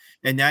lot. Right.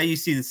 And now you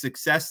see the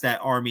success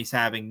that Army's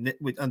having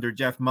under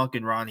Jeff Monk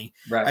and Ronnie.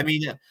 Right. I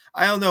mean,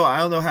 I don't know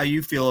how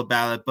you feel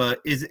about it,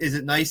 but is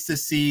it nice to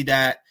see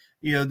that,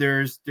 you know,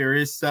 there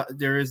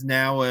is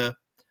now a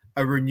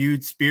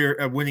renewed spirit,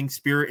 a winning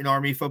spirit in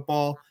Army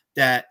football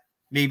that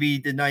maybe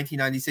the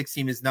 1996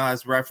 team is not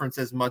as referenced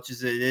as much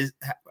as it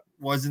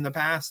was in the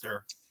past?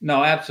 Or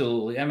no,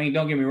 absolutely. I mean,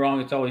 don't get me wrong.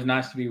 It's always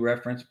nice to be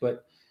referenced,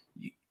 but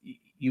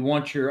you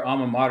want your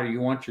alma mater, you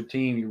want your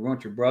team, you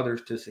want your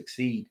brothers to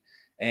succeed.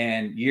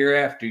 And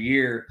year after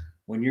year,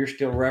 when you're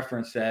still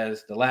referenced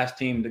as the last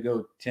team to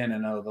go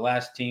 10-0, the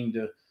last team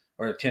to,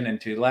 or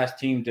 10-2, the last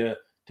team to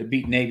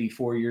beat Navy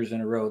 4 years in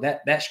a row,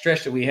 that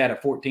stretch that we had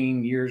of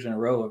 14 years in a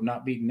row of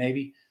not beating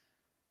Navy,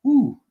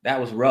 that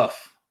was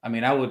rough. I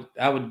mean, I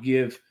would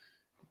give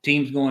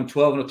teams going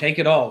 12-0, take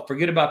it all.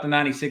 Forget about the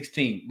 96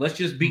 team. Let's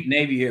just beat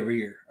Navy every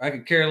year. I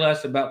could care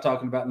less about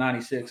talking about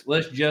 96.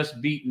 Let's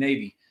just beat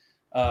Navy.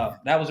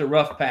 That was a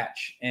rough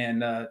patch.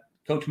 And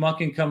Coach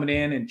Monken coming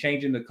in and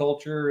changing the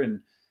culture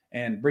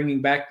and bringing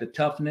back the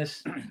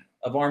toughness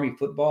of Army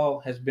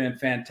football has been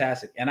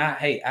fantastic. And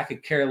I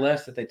could care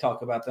less that they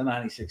talk about the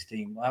 96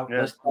 team.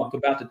 Let's talk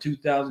about the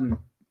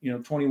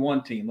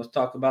 2021 team. Let's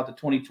talk about the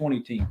 2020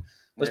 team.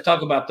 Let's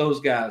talk about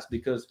those guys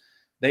because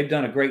they've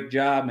done a great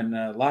job and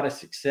a lot of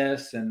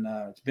success, and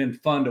it's been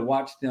fun to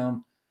watch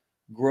them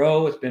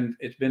grow. It's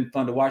been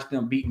fun to watch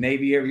them beat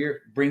Navy every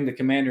year, bring the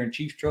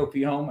Commander-in-Chief's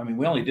trophy home. I mean,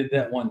 we only did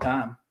that one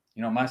time.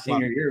 You know, my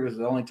senior year was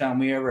the only time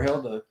we ever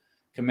held the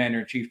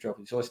Commander-in-Chief's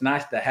trophy. So it's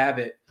nice to have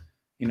it,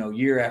 you know,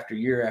 year after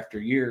year after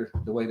year,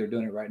 the way they're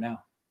doing it right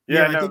now.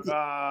 Yeah,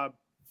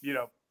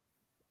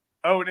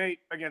 0-8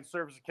 against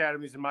service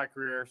academies in my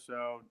career,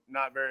 so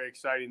not very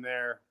exciting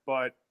there.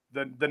 But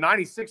the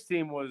 96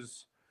 team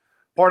was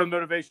part of the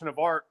motivation of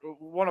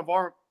one of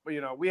our,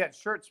 we had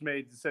shirts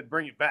made that said,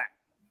 bring it back,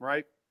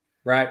 right?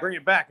 Right. Bring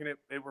it back. And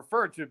it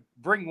referred to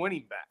bring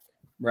winning back.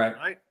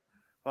 Right.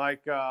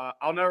 Like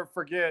I'll never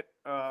forget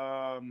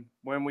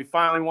when we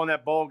finally won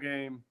that bowl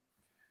game.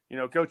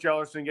 Coach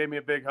Ellerson gave me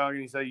a big hug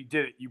and he said, "You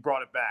did it. You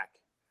brought it back."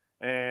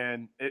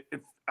 And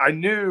I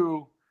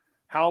knew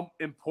how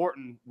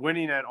important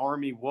winning at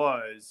Army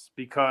was,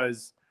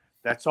 because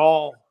that's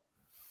all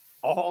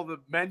the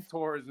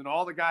mentors and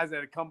all the guys that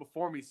had come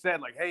before me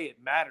said, like, "Hey,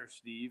 it matters,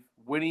 Steve.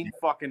 Winning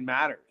fucking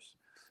matters."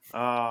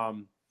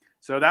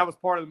 So that was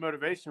part of the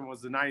motivation,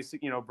 was the nice,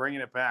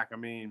 bringing it back. I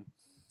mean,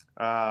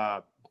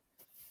 by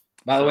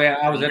the way,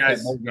 I was at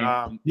that bowl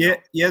game.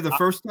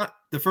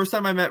 The first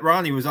time I met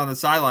Ronnie was on the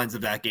sidelines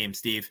of that game,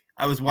 Steve.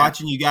 I was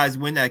watching you guys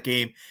win that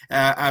game.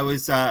 I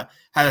was had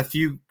a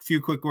few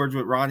quick words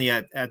with Ronnie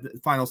at the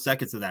final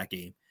seconds of that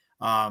game.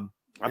 I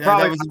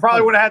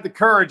probably would have had the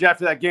courage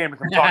after that game to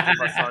come talk to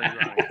my son,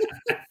 Ronnie.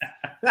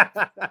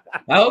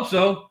 I hope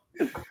so.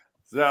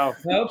 I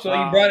hope so.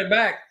 You brought it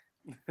back.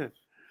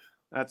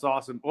 That's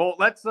awesome. Well,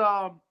 let's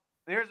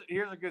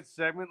here's a good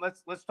segment.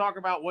 Let's talk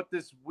about what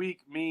this week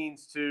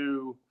means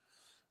to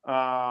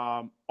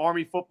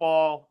Army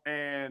football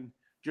and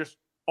just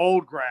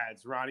old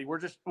grads, Ronnie. We're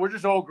just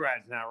old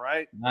grads now,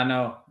 right? I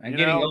know. I'm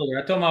getting older.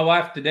 I told my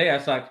wife today, I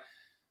was like,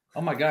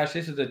 "Oh my gosh,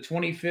 this is the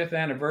 25th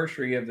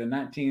anniversary of the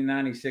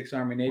 1996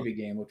 Army Navy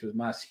game, which was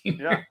my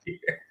senior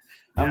year."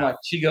 I'm like,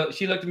 she looked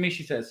at me,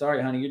 she said,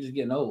 "Sorry, honey, you're just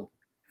getting old."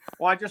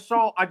 Well, I just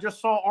saw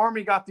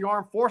Army got the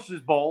Armed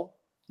Forces Bowl,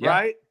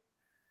 right?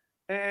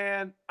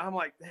 And I'm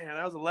like, man,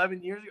 that was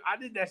 11 years ago. I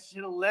did that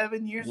shit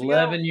 11 years ago.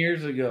 11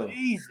 years ago.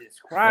 Jesus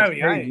Christ.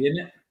 That's crazy,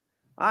 isn't it?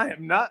 I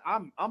am not.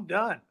 I'm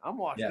done. I'm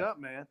washed up,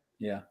 man.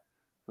 Yeah.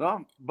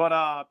 But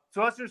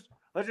so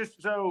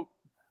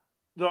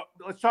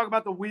let's talk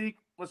about the week.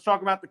 Let's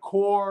talk about the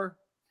core.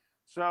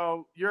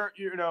 So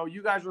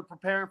you guys were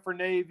preparing for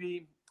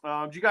Navy.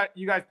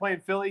 You guys play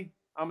in Philly?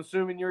 I'm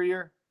assuming your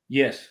year.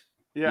 Yes.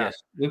 Yeah.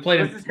 Yes. We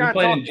played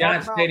in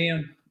Giants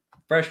Stadium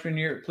freshman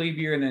year, plebe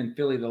year, and then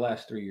Philly the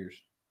last 3 years.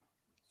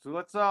 So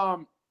let's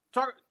talk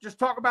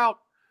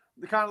about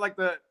the kind of like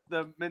the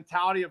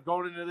mentality of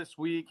going into this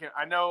week.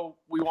 I know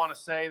we want to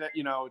say that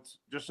it's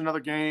just another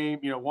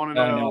game,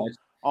 1-0,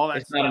 all that.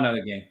 It's stuff. not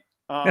another game.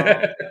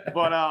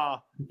 But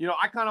I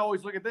kind of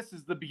always look at this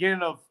as the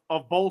beginning of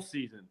bowl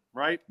season,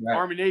 right?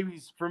 Army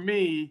Navy's, for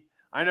me,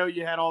 I know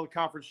you had all the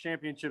conference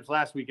championships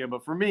last weekend,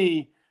 but for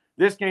me,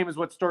 this game is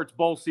what starts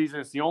bowl season.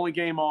 It's the only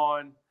game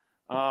on.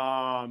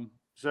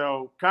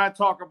 So kind of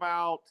talk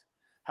about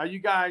how you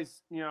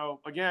guys,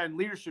 again,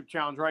 leadership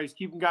challenge, right? Is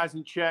keeping guys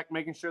in check,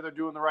 making sure they're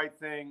doing the right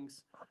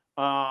things,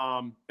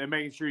 and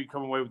making sure you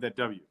come away with that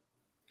W.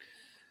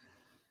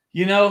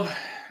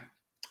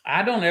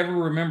 I don't ever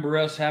remember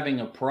us having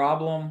a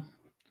problem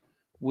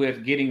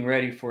with getting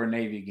ready for a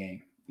Navy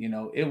game.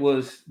 It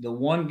was the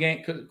one game,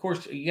 because of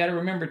course you got to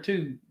remember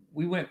too,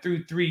 we went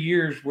through 3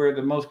 years where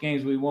the most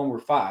games we won were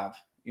 5,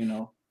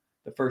 the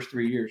first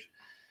 3 years.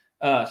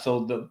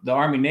 So the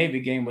Army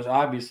Navy game was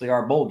obviously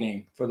our bowl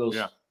game for those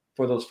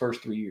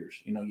first 3 years.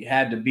 You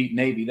had to beat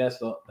Navy. That's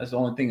the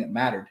only thing that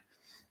mattered.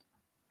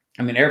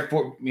 I mean, Air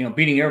Force,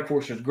 beating Air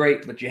Force was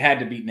great, but you had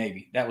to beat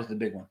Navy. That was the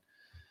big one.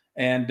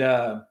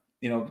 And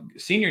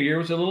senior year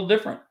was a little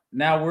different.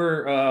 Now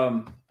we're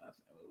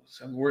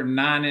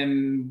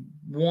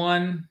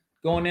 9-1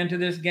 going into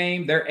this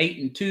game. They're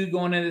 8-2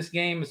 going into this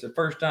game. It's the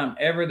first time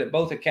ever that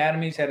both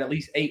academies had at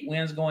least 8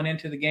 wins going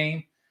into the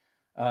game.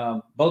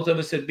 Both of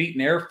us had beaten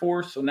Air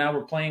Force, so now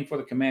we're playing for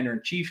the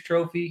Commander-in-Chief's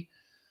trophy.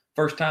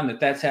 First time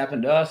that's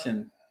happened to us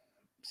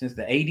since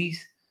the 80s.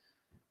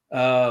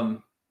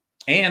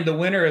 And the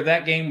winner of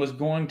that game was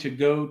going to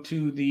go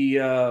to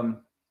the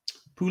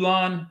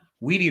Poulin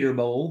Weed Eater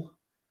Bowl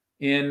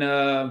in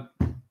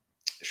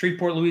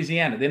Shreveport,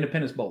 Louisiana, the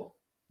Independence Bowl,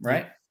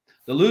 right?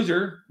 The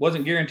loser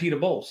wasn't guaranteed a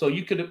bowl. So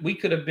we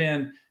could have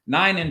been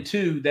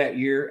 9-2 that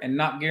year and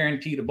not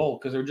guaranteed a bowl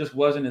because there just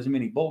wasn't as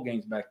many bowl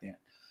games back then.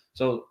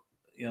 So,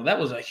 that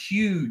was a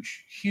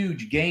huge,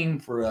 huge game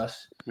for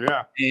us.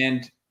 Yeah.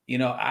 And,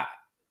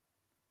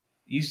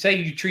 you say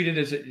you treat it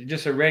as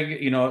just a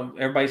regular,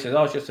 everybody says,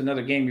 "Oh, it's just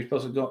another game. You're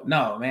supposed to go."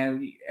 No,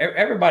 man,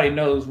 everybody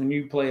knows when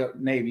you play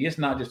Navy, it's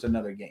not just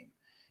another game.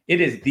 It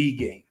is the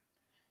game.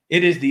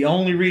 It is the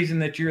only reason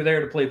that you're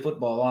there to play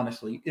football,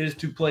 honestly, is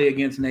to play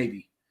against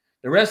Navy.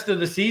 The rest of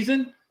the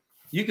season,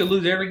 you can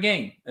lose every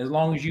game. As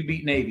long as you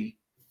beat Navy,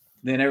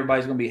 then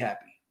everybody's going to be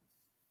happy.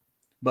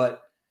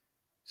 But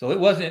so it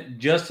wasn't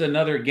just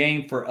another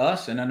game for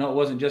us, and I know it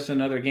wasn't just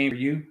another game for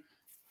you.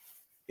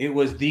 It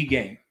was the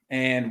game.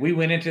 And we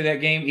went into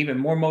that game even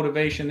more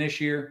motivation this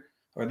year,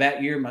 or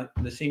that year,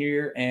 the senior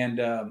year.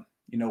 And,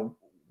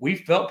 we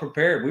felt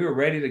prepared. We were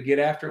ready to get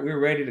after it. We were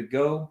ready to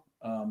go.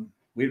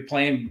 We were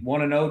playing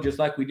 1-0 just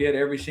like we did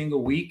every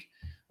single week.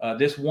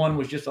 This one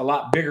was just a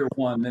lot bigger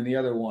one than the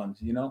other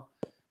ones,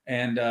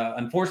 And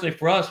unfortunately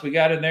for us, we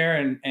got in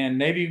there and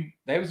Navy,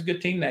 they was a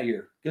good team that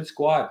year, good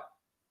squad.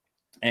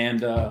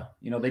 And,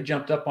 they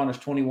jumped up on us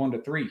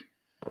 21-3.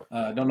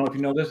 Don't know if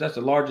you know this. That's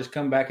the largest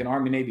comeback in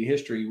Army Navy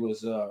history. Was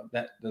the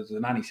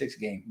 96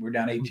 game. We're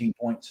down 18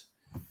 points,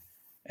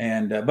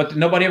 and but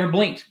nobody ever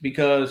blinked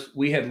because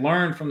we had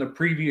learned from the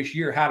previous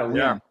year how to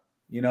win.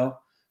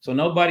 So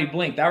nobody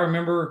blinked. I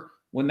remember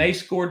when they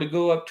scored to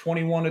go up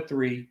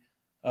 21-3,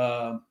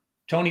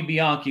 Tony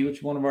Bianchi, which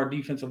is one of our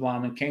defensive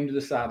linemen, came to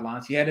the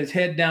sidelines. He had his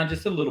head down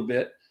just a little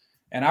bit.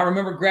 And I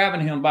remember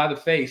grabbing him by the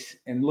face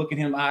and looking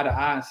him eye to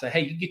eye and say,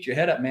 hey, you get your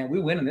head up, man.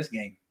 We're winning this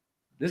game.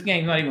 This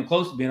game's not even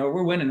close to being over.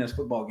 We're winning this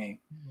football game.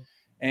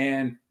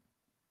 And,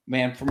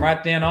 man, from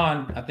right then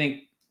on, I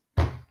think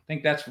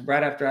that's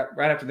right after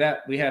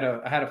that, I had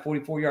a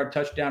 44-yard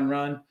touchdown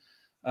run.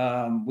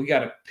 We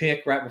got a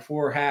pick right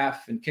before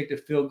half and kicked a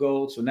field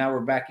goal. So now we're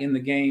back in the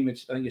game. I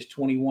think it's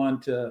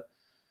 21-13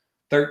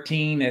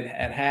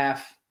 at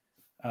half.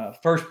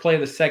 First play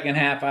of the second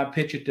half, I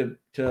pitch it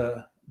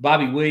to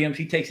Bobby Williams.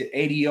 He takes it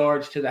 80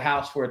 yards to the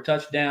house for a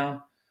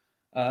touchdown.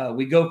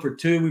 We go for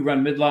 2. We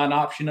run midline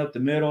option up the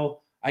middle.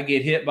 I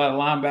get hit by the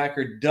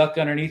linebacker, duck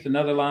underneath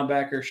another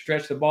linebacker,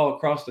 stretch the ball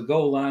across the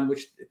goal line,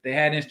 which if they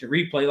had instant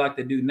replay like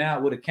they do now,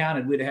 it would have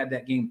counted. We'd have had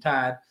that game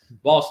tied.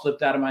 Ball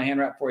slipped out of my hand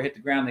right before it hit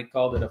the ground. They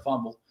called it a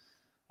fumble.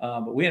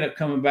 But we ended up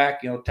coming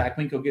back.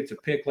 Tacklinko gets a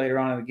pick later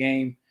on in the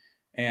game,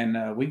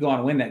 and we go on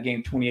to win that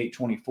game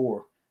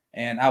 28-24.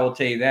 And I will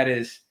tell you, that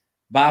is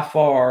by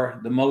far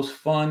the most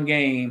fun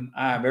game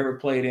I've ever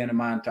played in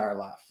my entire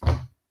life.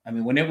 I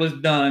mean, when it was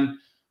done,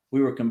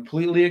 we were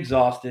completely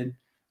exhausted,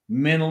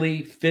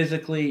 mentally,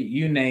 physically,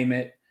 you name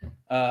it.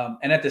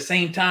 And at the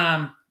same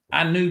time,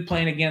 I knew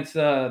playing against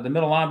the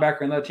middle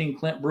linebacker in the team,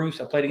 Clint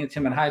Bruce. I played against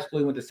him in high school.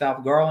 He went to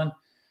South Garland.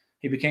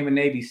 He became a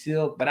Navy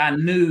SEAL. But I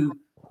knew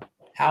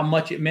how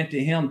much it meant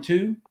to him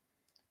too.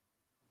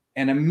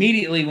 And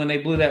immediately when they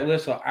blew that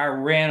whistle, I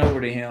ran over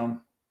to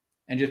him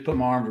and just put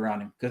my arms around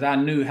him because I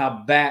knew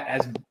how bad,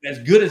 as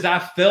good as I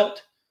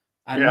felt,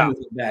 I knew how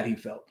bad he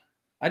felt.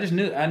 I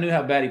knew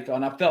how bad he felt.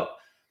 And I felt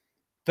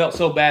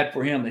so bad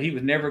for him that he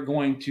was never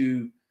going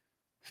to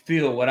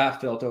feel what I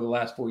felt over the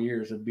last 4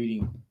 years of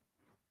beating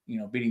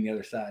the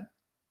other side.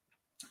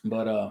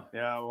 But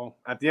well,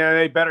 at the end of the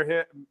day, better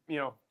hit,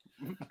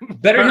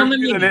 better him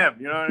than him.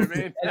 You know what I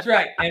mean? That's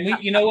right.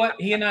 And you know what?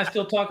 He and I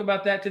still talk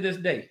about that to this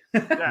day.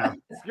 Yeah,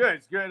 it's good.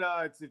 It's good.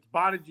 It's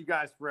bonded you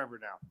guys forever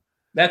now.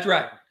 That's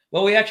right.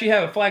 Well, we actually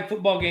have a flag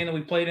football game that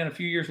we played in a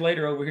few years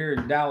later over here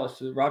in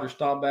Dallas. Roger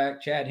Staubach,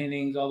 Chad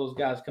Hennings, all those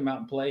guys come out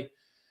and play.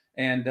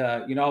 And,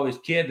 his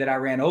kid that I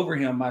ran over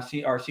him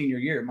our senior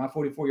year, my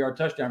 44-yard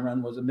touchdown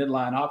run was a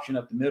midline option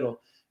up the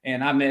middle.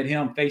 And I met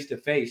him face to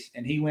face,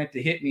 and he went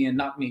to hit me and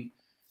knock me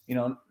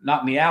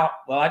out.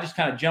 Well, I just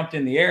kind of jumped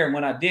in the air. And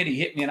when I did, he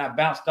hit me and I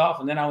bounced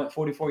off. And then I went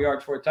 44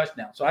 yards for a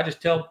touchdown. So I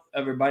just tell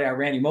everybody I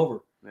ran him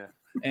over. Yeah.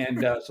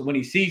 And so when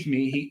he sees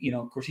me, he,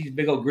 of course, he's a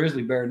big old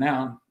grizzly bear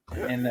now.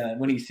 And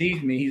when he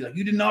sees me, he's like,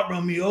 "You did not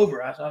run me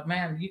over." I thought,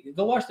 "Man,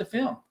 go watch the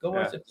film. Go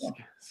watch the film."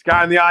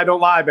 Sky in the eye don't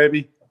lie,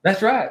 baby.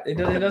 That's right. It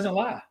doesn't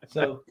lie.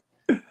 So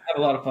I have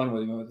a lot of fun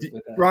with him with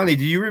that. Ronnie,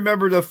 do you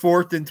remember the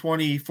 4th and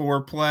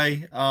 24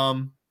 play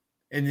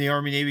in the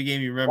Army-Navy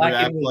game? You remember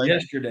that it was play?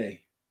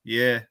 Yesterday.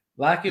 Yeah.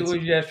 Like it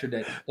was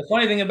yesterday. The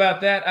funny thing about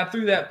that, I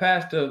threw that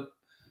pass to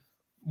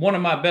one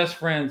of my best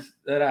friends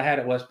that I had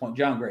at West Point,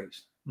 John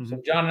Graves. Mm-hmm.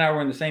 So John and I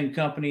were in the same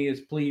company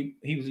as plebe.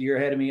 He was a year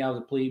ahead of me. I was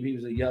a plebe. He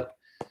was a yuck.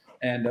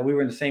 And we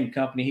were in the same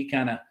company. He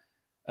kind of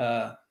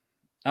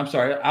I was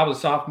a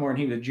sophomore and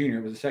he was a junior.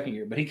 It was the second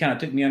year. But he kind of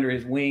took me under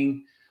his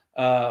wing,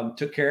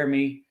 took care of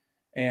me.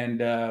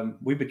 And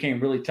we became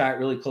really tight,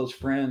 really close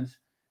friends.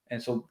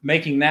 And so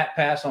making that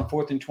pass on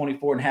 4th and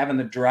 24 and having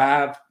the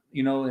drive,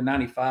 in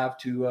 95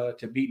 to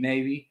beat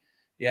Navy.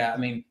 Yeah, I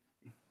mean.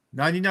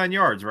 99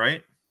 yards,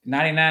 right?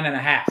 99 and a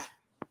half.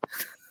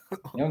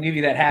 They don't give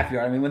you that half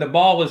yard. I mean, when the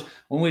ball was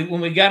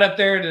when we got up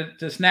there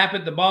to snap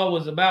it, the ball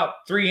was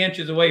about 3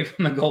 inches away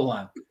from the goal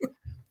line.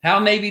 How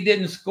Navy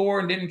didn't score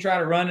and didn't try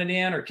to run it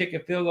in or kick a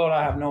field goal,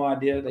 I have no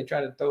idea. They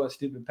tried to throw a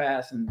stupid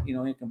pass and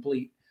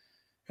incomplete.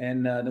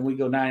 And then we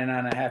go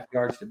 99 and a half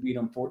yards to beat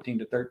them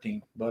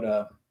 14-13.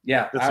 But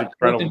that's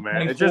incredible,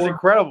 man. It's just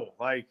incredible.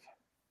 Like,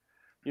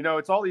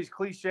 it's all these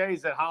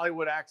cliches that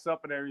Hollywood acts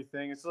up and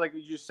everything. It's like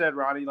you just said,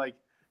 Ronnie. Like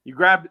you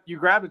grabbed a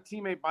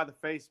teammate by the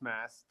face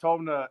mask,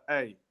 told him to,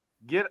 hey,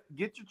 get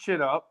your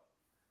chin up.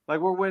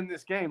 Like, we're winning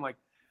this game. Like,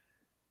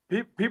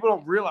 people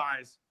don't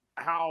realize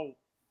how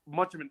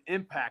much of an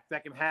impact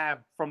that can have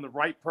from the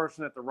right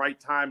person at the right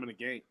time in a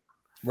game.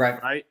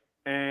 Right.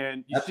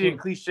 And you see it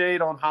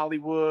cliched on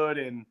Hollywood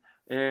and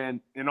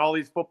all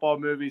these football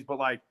movies, but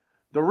like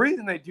the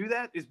reason they do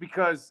that is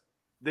because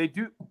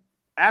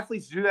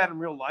athletes do that in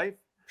real life.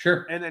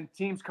 Sure. And then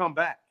teams come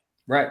back.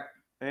 Right.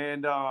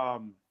 And I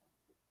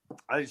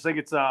just think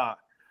it's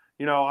I'm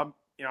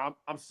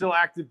still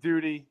active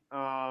duty.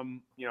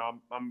 I'm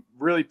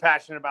really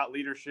passionate about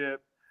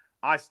leadership.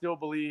 I still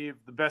believe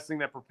the best thing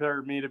that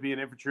prepared me to be an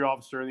infantry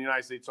officer in the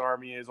United States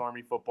Army is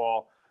Army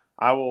football.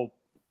 I will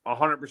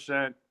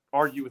 100%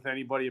 argue with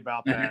anybody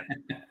about that.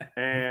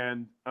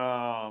 And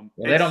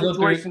they don't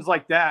situations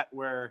like that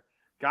where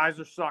guys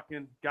are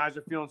sucking, guys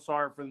are feeling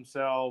sorry for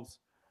themselves,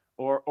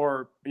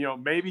 or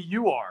maybe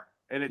you are,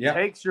 and it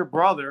takes your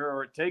brother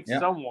or it takes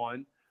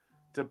someone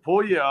to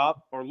pull you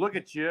up or look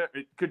at you.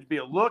 It could be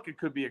a look, it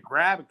could be a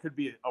grab, it could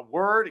be a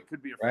word, it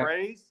could be a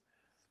phrase.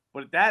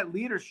 But that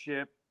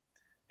leadership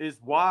is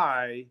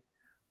why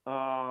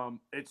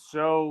it's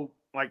so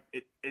like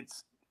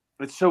it's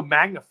so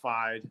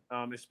magnified,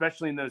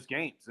 especially in those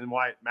games, and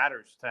why it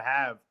matters to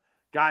have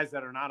guys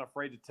that are not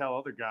afraid to tell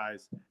other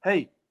guys,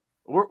 "Hey,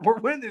 we're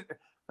winning.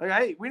 Like,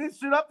 hey, we didn't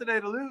suit up today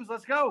to lose.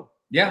 Let's go."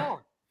 Yeah.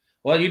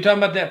 Well, you're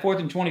talking about that 4th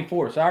and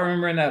 24. So I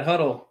remember in that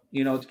huddle,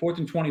 it's 4th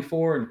and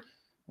 24, and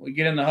we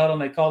get in the huddle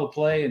and they call the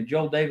play, and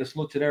Joel Davis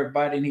looks at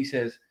everybody and he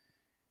says,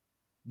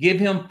 "Give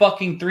him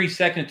fucking 3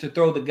 seconds to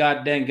throw the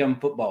goddamn gum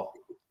football."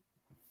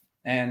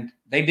 And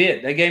they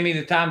did. They gave me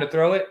the time to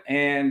throw it,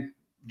 and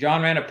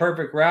John ran a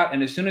perfect route.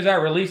 And as soon as I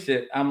released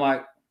it, I'm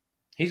like,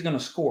 he's going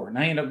to score. And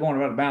I ended up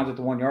going out of bounds at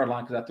the 1 yard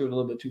line because I threw it a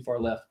little bit too far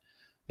left.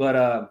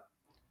 But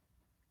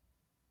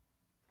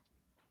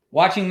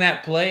watching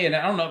that play, and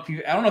I don't know if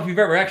you've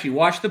ever actually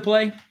watched the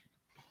play,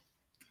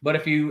 but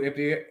if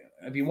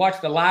you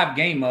watch the live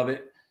game of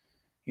it,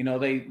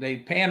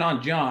 they pan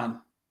on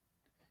John,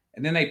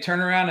 and then they turn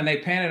around and they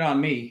pan it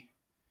on me,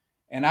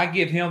 and I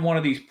give him one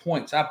of these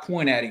points. I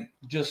point at him,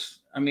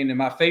 and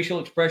my facial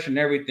expression and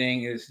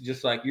everything is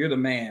just like, "You're the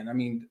man." I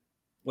mean,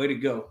 way to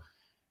go.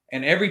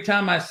 And every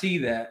time I see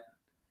that,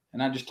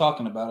 and I'm just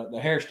talking about it, the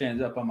hair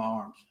stands up on my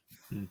arms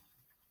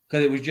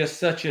because it was just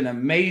such an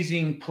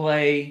amazing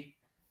play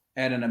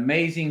at an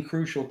amazing,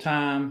 crucial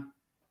time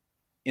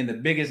in the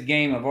biggest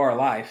game of our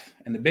life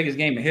and the biggest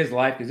game of his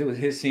life because it was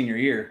his senior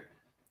year.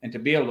 And to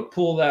be able to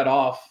pull that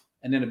off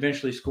and then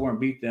eventually score and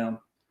beat them,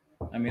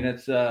 I mean,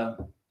 it's, I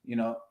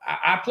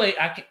got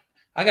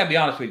to be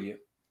honest with you.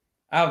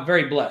 I'm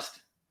very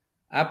blessed.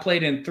 I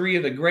played in 3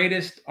 of the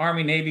greatest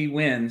Army-Navy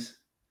wins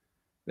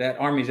that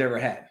Army's ever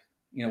had.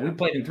 We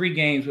played in 3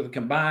 games with a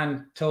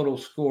combined total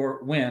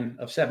score win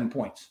of 7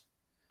 points.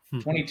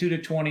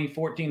 22-20,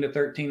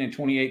 14-13, and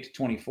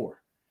 28-24.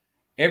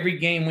 Every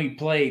game we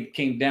played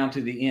came down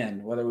to the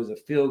end, whether it was a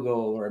field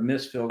goal or a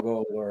missed field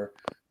goal or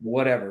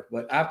whatever.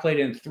 But I played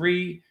in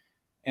 3,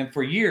 and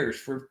for years,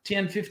 for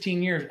 10,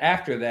 15 years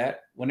after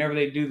that, whenever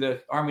they do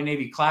the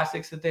Army-Navy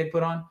Classics that they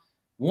put on,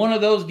 one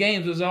of those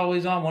games was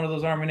always on one of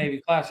those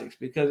Army-Navy Classics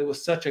because it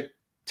was such a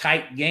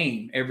tight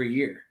game every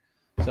year.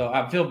 So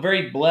I feel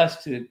very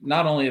blessed to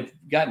not only have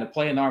gotten to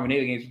play in the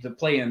Army-Navy games, but to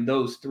play in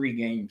those 3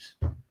 games.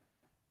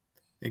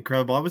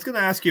 Incredible. I was going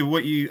to ask you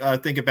what you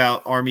think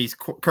about Army's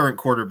current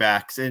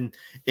quarterbacks, and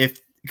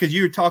because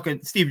you were talking,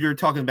 Steve, you were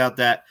talking about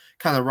that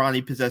kind of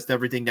Ronnie possessed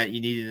everything that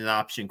you needed in an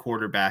option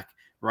quarterback,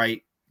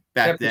 right?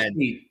 Back then.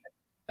 Speed.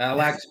 I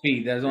lacked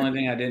speed. That's the only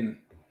thing I didn't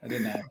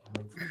have.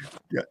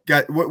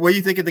 Yeah. What do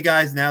you think of the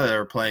guys now that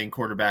are playing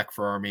quarterback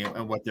for Army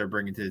and what they're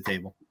bringing to the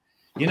table?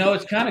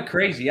 It's kind of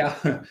crazy.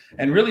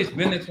 And really it's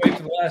been this way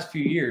for the last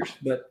few years,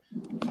 but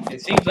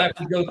it seems like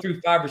we go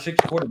through 5 or 6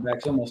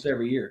 quarterbacks almost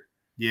every year.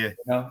 Yeah.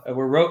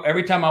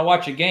 Every time I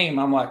watch a game,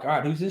 I'm like, all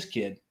right, who's this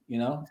kid?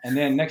 And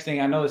then next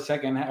thing I know,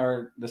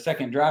 the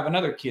second drive,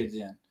 another kid's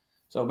in.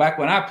 So back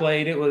when I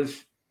played, it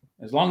was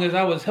as long as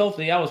I was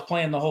healthy, I was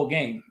playing the whole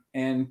game.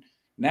 And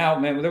now,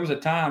 man, there was a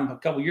time a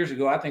couple of years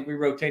ago, I think we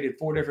rotated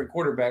 4 different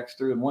quarterbacks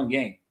through in one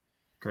game.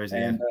 Crazy.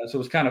 And so it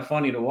was kind of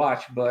funny to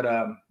watch. But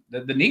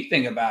the neat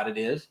thing about it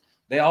is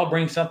they all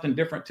bring something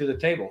different to the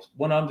table.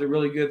 One of them's a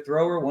really good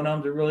thrower. One of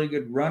them's a really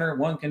good runner.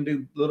 One can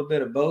do a little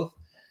bit of both.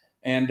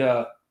 And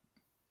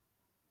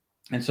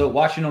so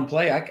watching them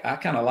play, I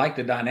kind of like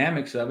the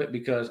dynamics of it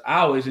because I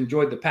always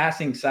enjoyed the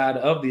passing side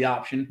of the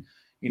option,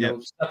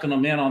 sucking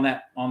them in on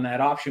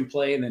that option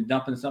play and then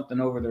dumping something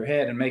over their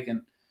head and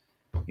making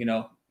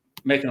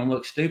them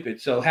look stupid.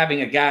 So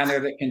having a guy in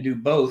there that can do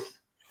both,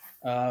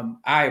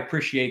 I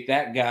appreciate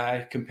that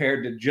guy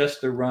compared to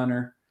just the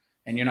runner.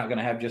 And you're not going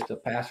to have just a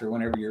passer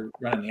whenever you're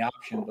running the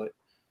option. But,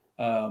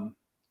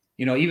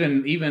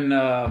 even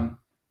I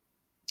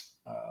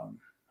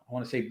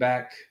want to say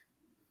back,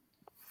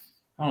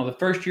 I don't know, the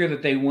first year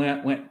that they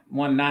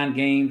won 9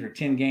 games or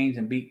 10 games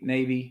and beat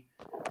Navy.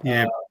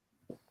 Yeah.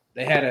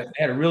 They had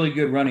a really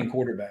good running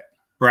quarterback.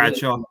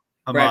 Bradshaw.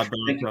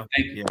 Thank you.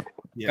 Yeah.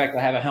 In fact,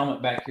 I have a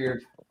helmet back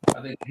here.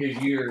 I think his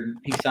year, and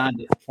he signed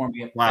it for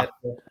me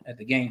at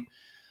the game.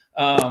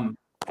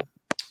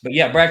 But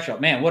yeah, Bradshaw,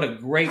 man, what a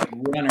great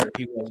runner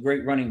he was,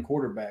 great running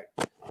quarterback.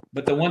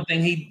 But the one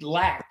thing he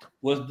lacked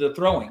was the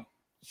throwing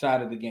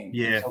side of the game.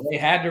 Yeah. So they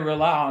had to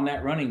rely on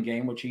that running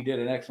game, which he did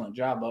an excellent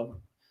job of.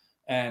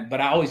 But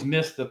I always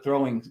missed the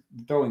throwing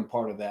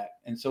part of that.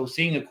 And so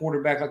seeing a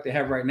quarterback like they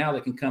have right now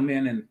that can come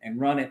in and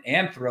run it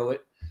and throw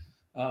it,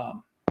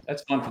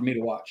 that's fun for me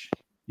to watch.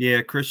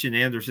 Yeah, Christian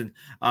Anderson.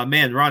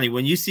 Man, Ronnie,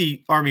 when you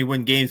see Army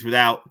win games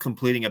without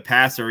completing a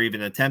pass or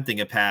even attempting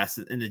a pass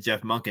in the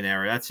Jeff Monken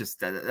era,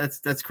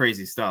 that's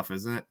crazy stuff,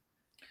 isn't it?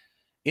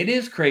 It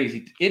is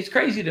crazy. It's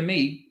crazy to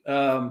me,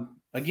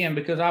 again,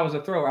 because I was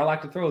a thrower. I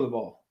like to throw the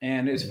ball.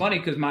 And it's funny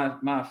because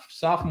my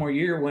sophomore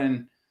year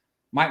when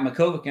Mike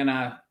Makovic and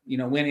I,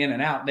 went in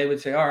and out, they would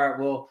say, all right,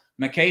 well,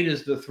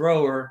 Makeda's the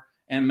thrower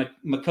and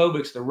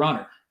Makovic's the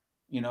runner,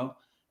 but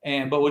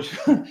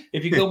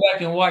if you go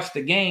back and watch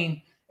the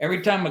game,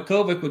 every time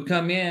Makovic would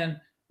come in,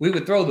 we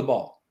would throw the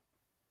ball.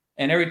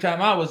 And every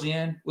time I was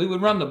in, we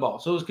would run the ball.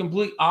 So it was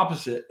complete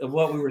opposite of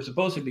what we were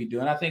supposed to be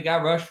doing. I think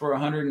I rushed for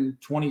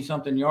 120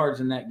 something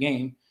yards in that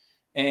game.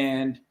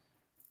 And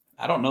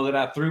I don't know that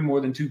I threw more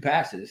than 2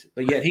 passes,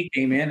 but yet he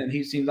came in and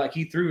he seemed like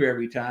he threw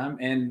every time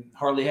and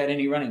hardly had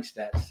any running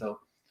stats. So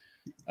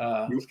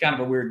it was kind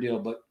of a weird deal.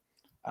 But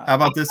how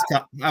about this?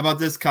 How about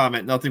this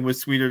comment? Nothing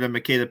was sweeter than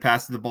Makeda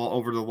passing the ball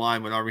over the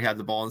line when Army had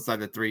the ball inside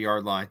the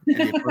 3-yard line.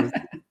 And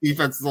the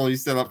defense is only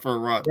set up for a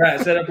run. Right,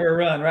 set up for a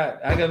run. Right,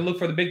 I got to look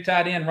for the big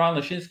tight end, Ron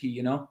Lashinsky.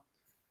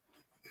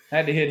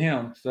 Had to hit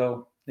him,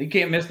 so he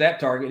can't miss that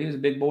target. He was a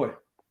big boy.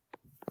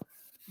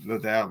 No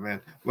doubt,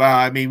 man. Wow,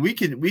 I mean, we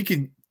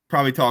can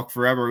probably talk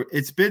forever.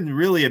 It's been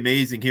really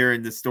amazing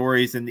hearing the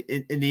stories and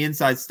in the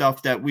inside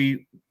stuff that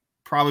we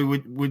probably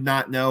would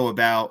not know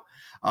about.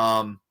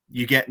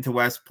 You get into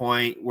West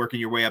Point, working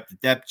your way up the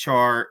depth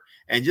chart,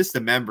 and just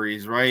the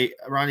memories, right,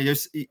 Ronnie?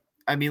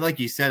 Like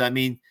you said, I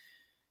mean,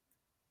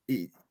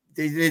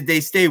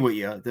 they stay with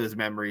you, those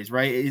memories,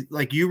 right?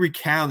 Like you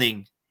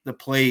recounting the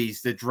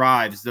plays, the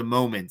drives, the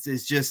moments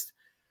is just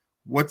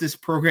what this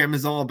program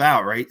is all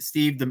about, right,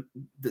 Steve?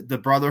 The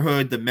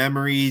brotherhood, the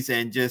memories,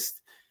 and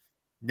just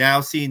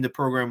now seeing the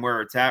program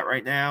where it's at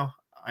right now.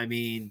 I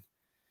mean,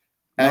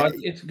 no,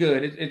 it's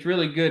good. It's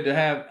really good to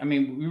have. I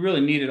mean, we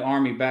really needed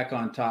Army back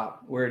on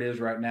top where it is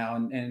right now,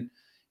 and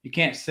you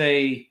can't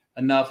say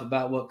enough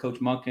about what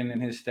Coach Monken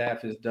and his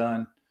staff has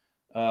done.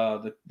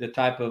 The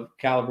type of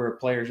caliber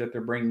of players that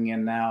they're bringing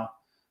in now.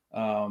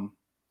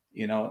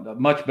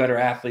 Much better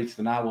athletes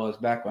than I was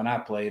back when I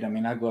played. I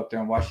mean, I go up there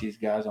and watch these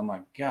guys. I'm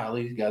like,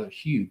 golly, these guys are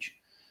huge.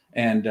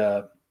 And,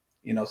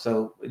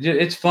 so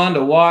it's fun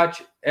to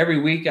watch every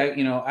week.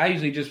 I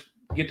usually just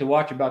get to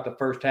watch about the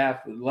first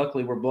half.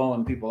 Luckily, we're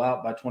blowing people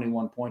out by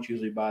 21 points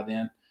usually by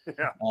then.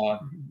 Yeah.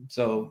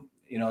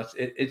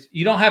 It's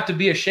you don't have to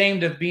be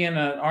ashamed of being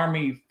an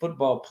Army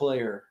football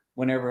player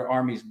whenever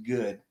Army's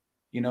good,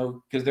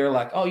 because they're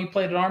like, oh, you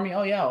played at Army?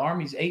 Oh, yeah,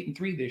 Army's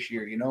 8-3 this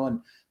year,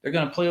 and they're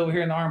going to play over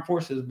here in the Armed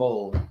Forces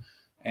Bowl.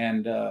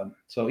 And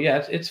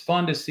it's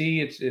fun to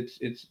see.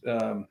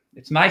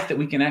 It's nice that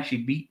we can actually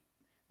beat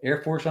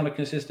Air Force on a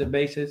consistent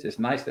basis. It's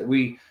nice that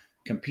we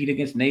compete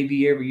against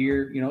Navy every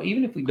year.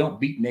 Even if we don't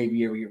beat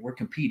Navy every year, we're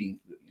competing,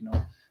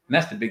 and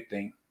that's the big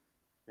thing.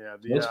 Yeah.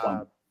 It's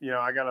fun.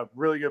 I got a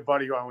really good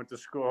buddy who I went to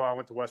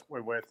West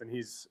Point with, and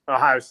he's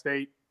Ohio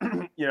State,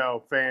 fan,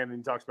 and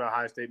he talks about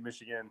Ohio State,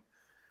 Michigan.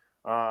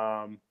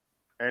 And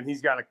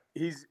we've got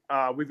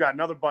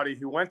another buddy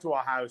who went to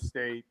Ohio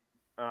State.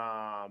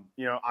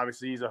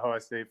 Obviously he's a Ohio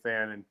State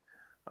fan, and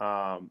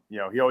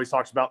he always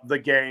talks about the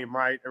game,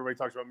 right? Everybody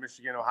talks about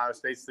Michigan, Ohio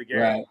State's the game,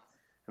 right.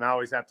 And I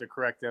always have to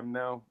correct them.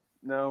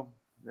 No,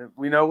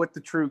 we know what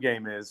the true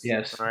game is.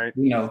 Yes, right.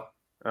 We know.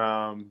 We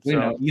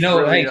know.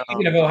 Really, hey,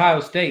 speaking of Ohio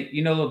State,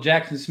 little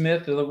Jackson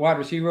Smith, the wide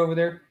receiver over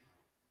there,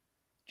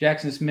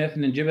 Jackson Smith,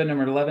 and then Jibba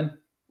number 11.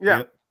 Yeah.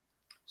 Yep.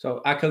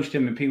 So I coached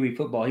him in Pee Wee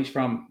football. He's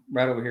from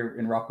right over here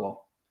in Rockwall.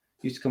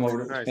 He used to come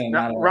over to nice. spend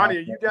Now, Ronnie,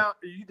 are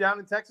you down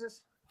in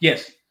Texas?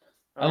 Yes.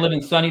 I live in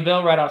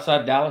Sunnyvale, right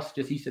outside Dallas,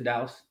 just east of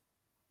Dallas.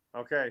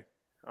 Okay.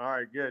 All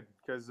right, good.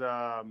 Because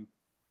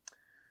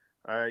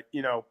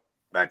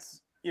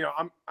that's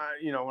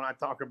when I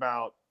talk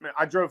about,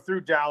 I drove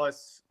through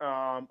Dallas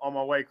on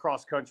my way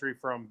cross country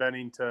from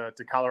Benning to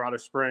Colorado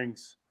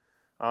Springs.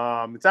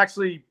 It's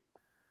actually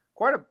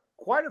quite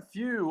a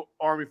few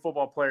Army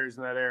football players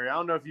in that area. I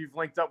don't know if you've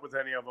linked up with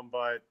any of them,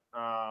 but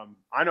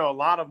I know a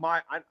lot of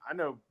I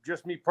know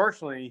just me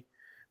personally,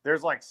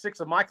 there's like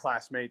 6 of my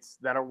classmates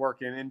that are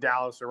working in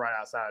Dallas or right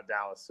outside of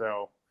Dallas.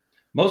 So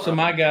most of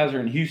my guys are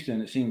in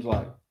Houston. It seems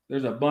like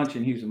there's a bunch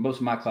in Houston. Most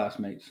of my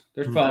classmates.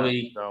 There's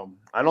probably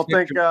I don't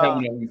think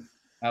out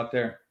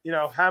there.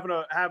 Having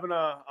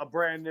a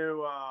brand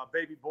new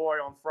baby boy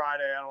on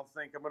Friday, I don't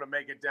think I'm going to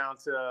make it down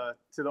to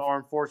the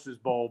Armed Forces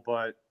Bowl,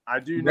 but I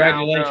do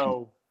now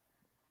know.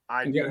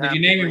 Did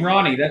you name him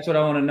Ronnie? That's what I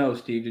want to know,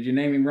 Steve. Did you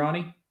name him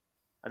Ronnie?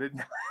 I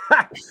didn't.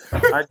 I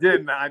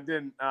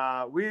didn't.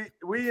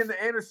 We in the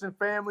Anderson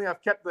family,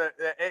 I've kept the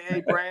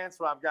AA brand,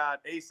 so I've got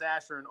Ace,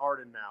 Asher, and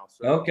Arden now.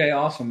 So. Okay,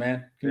 awesome,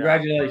 man.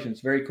 Congratulations.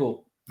 Yeah. Very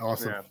cool.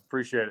 Awesome. Yeah,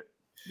 appreciate it.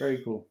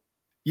 Very cool.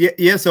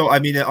 Yeah. So I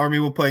mean, the Army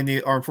will play in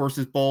the Armed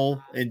Forces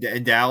Bowl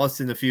in Dallas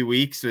in a few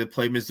weeks. So they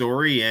play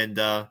Missouri, and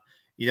the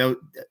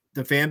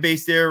fan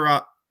base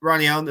there.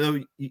 Ronnie, I don't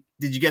know.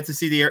 Did you get to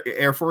see the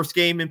Air Force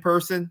game in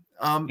person?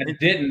 I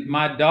didn't.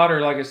 My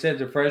daughter, like I said,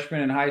 is a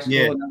freshman in high school,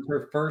 and that was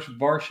her first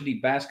varsity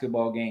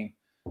basketball game.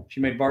 She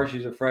made varsity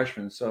as a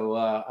freshman, so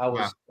I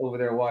was over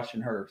there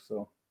watching her.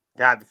 So,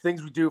 God, the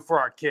things we do for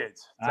our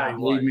kids.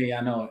 Believe me,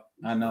 I know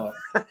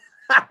it.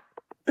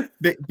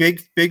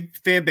 Big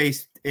fan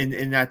base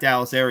in that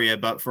Dallas area,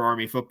 but for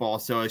Army football,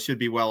 so it should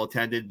be well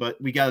attended. But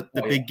we got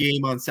the big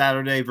game on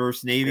Saturday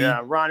versus Navy.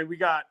 Yeah, Ronnie, we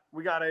got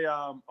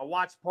a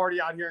watch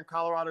party out here in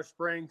Colorado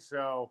Springs,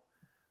 so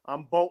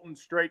I'm bolting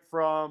straight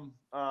from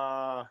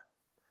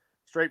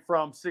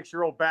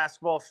 6-year-old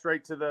basketball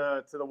straight to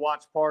the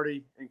watch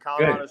party in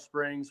Colorado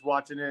Springs,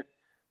 watching it.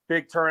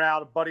 Big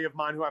turnout. A buddy of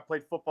mine who I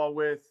played football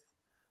with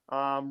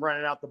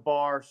renting out the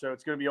bar, so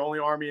it's going to be only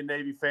Army and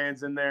Navy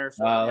fans in there.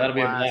 So That'll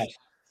be a blast.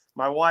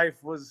 My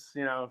wife was,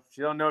 she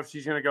don't know if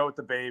she's going to go with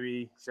the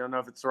baby. She don't know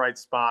if it's the right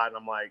spot. And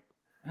I'm like,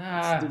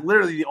 it's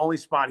literally the only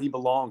spot he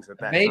belongs at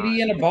that baby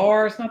time. In a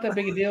bar. It's not that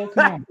big a deal.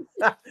 Come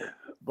on.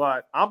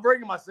 But I'm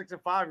bringing my 6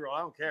 and 5-year-old.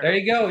 I don't care. There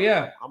you go.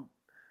 Yeah.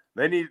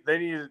 They need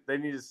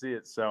to see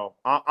it. So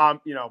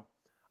I'm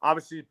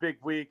obviously a big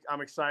week.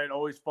 I'm excited.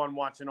 Always fun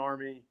watching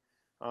Army.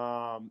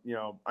 I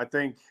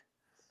think,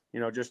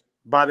 just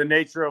by the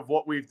nature of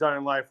what we've done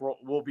in life,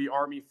 we'll be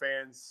Army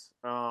fans,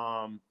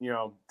 to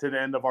the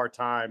end of our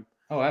time.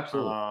 Oh,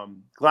 absolutely.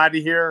 Glad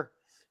to hear,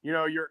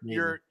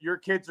 your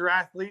kids are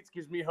athletes.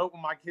 Gives me hope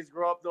when my kids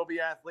grow up, they'll be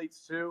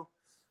athletes too.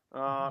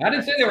 I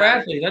didn't say they were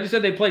athletes. I just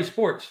said they play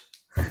sports.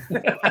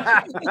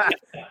 Yeah,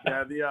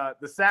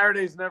 the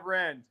Saturdays never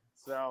end.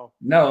 So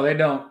no, they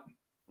don't.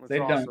 They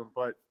awesome. Don't.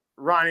 But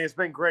Ronnie, it's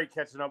been great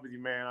catching up with you,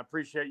 man. I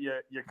appreciate you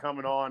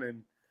coming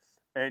on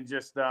and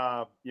just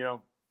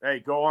hey,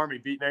 go Army,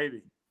 beat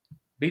Navy.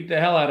 Beat the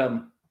hell out of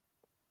them.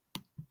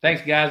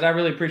 Thanks, guys. I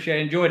really appreciate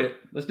it. Enjoyed it.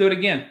 Let's do it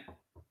again.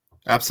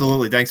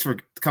 Absolutely. Thanks for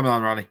coming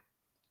on, Ronnie.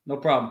 No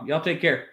problem. Y'all take care.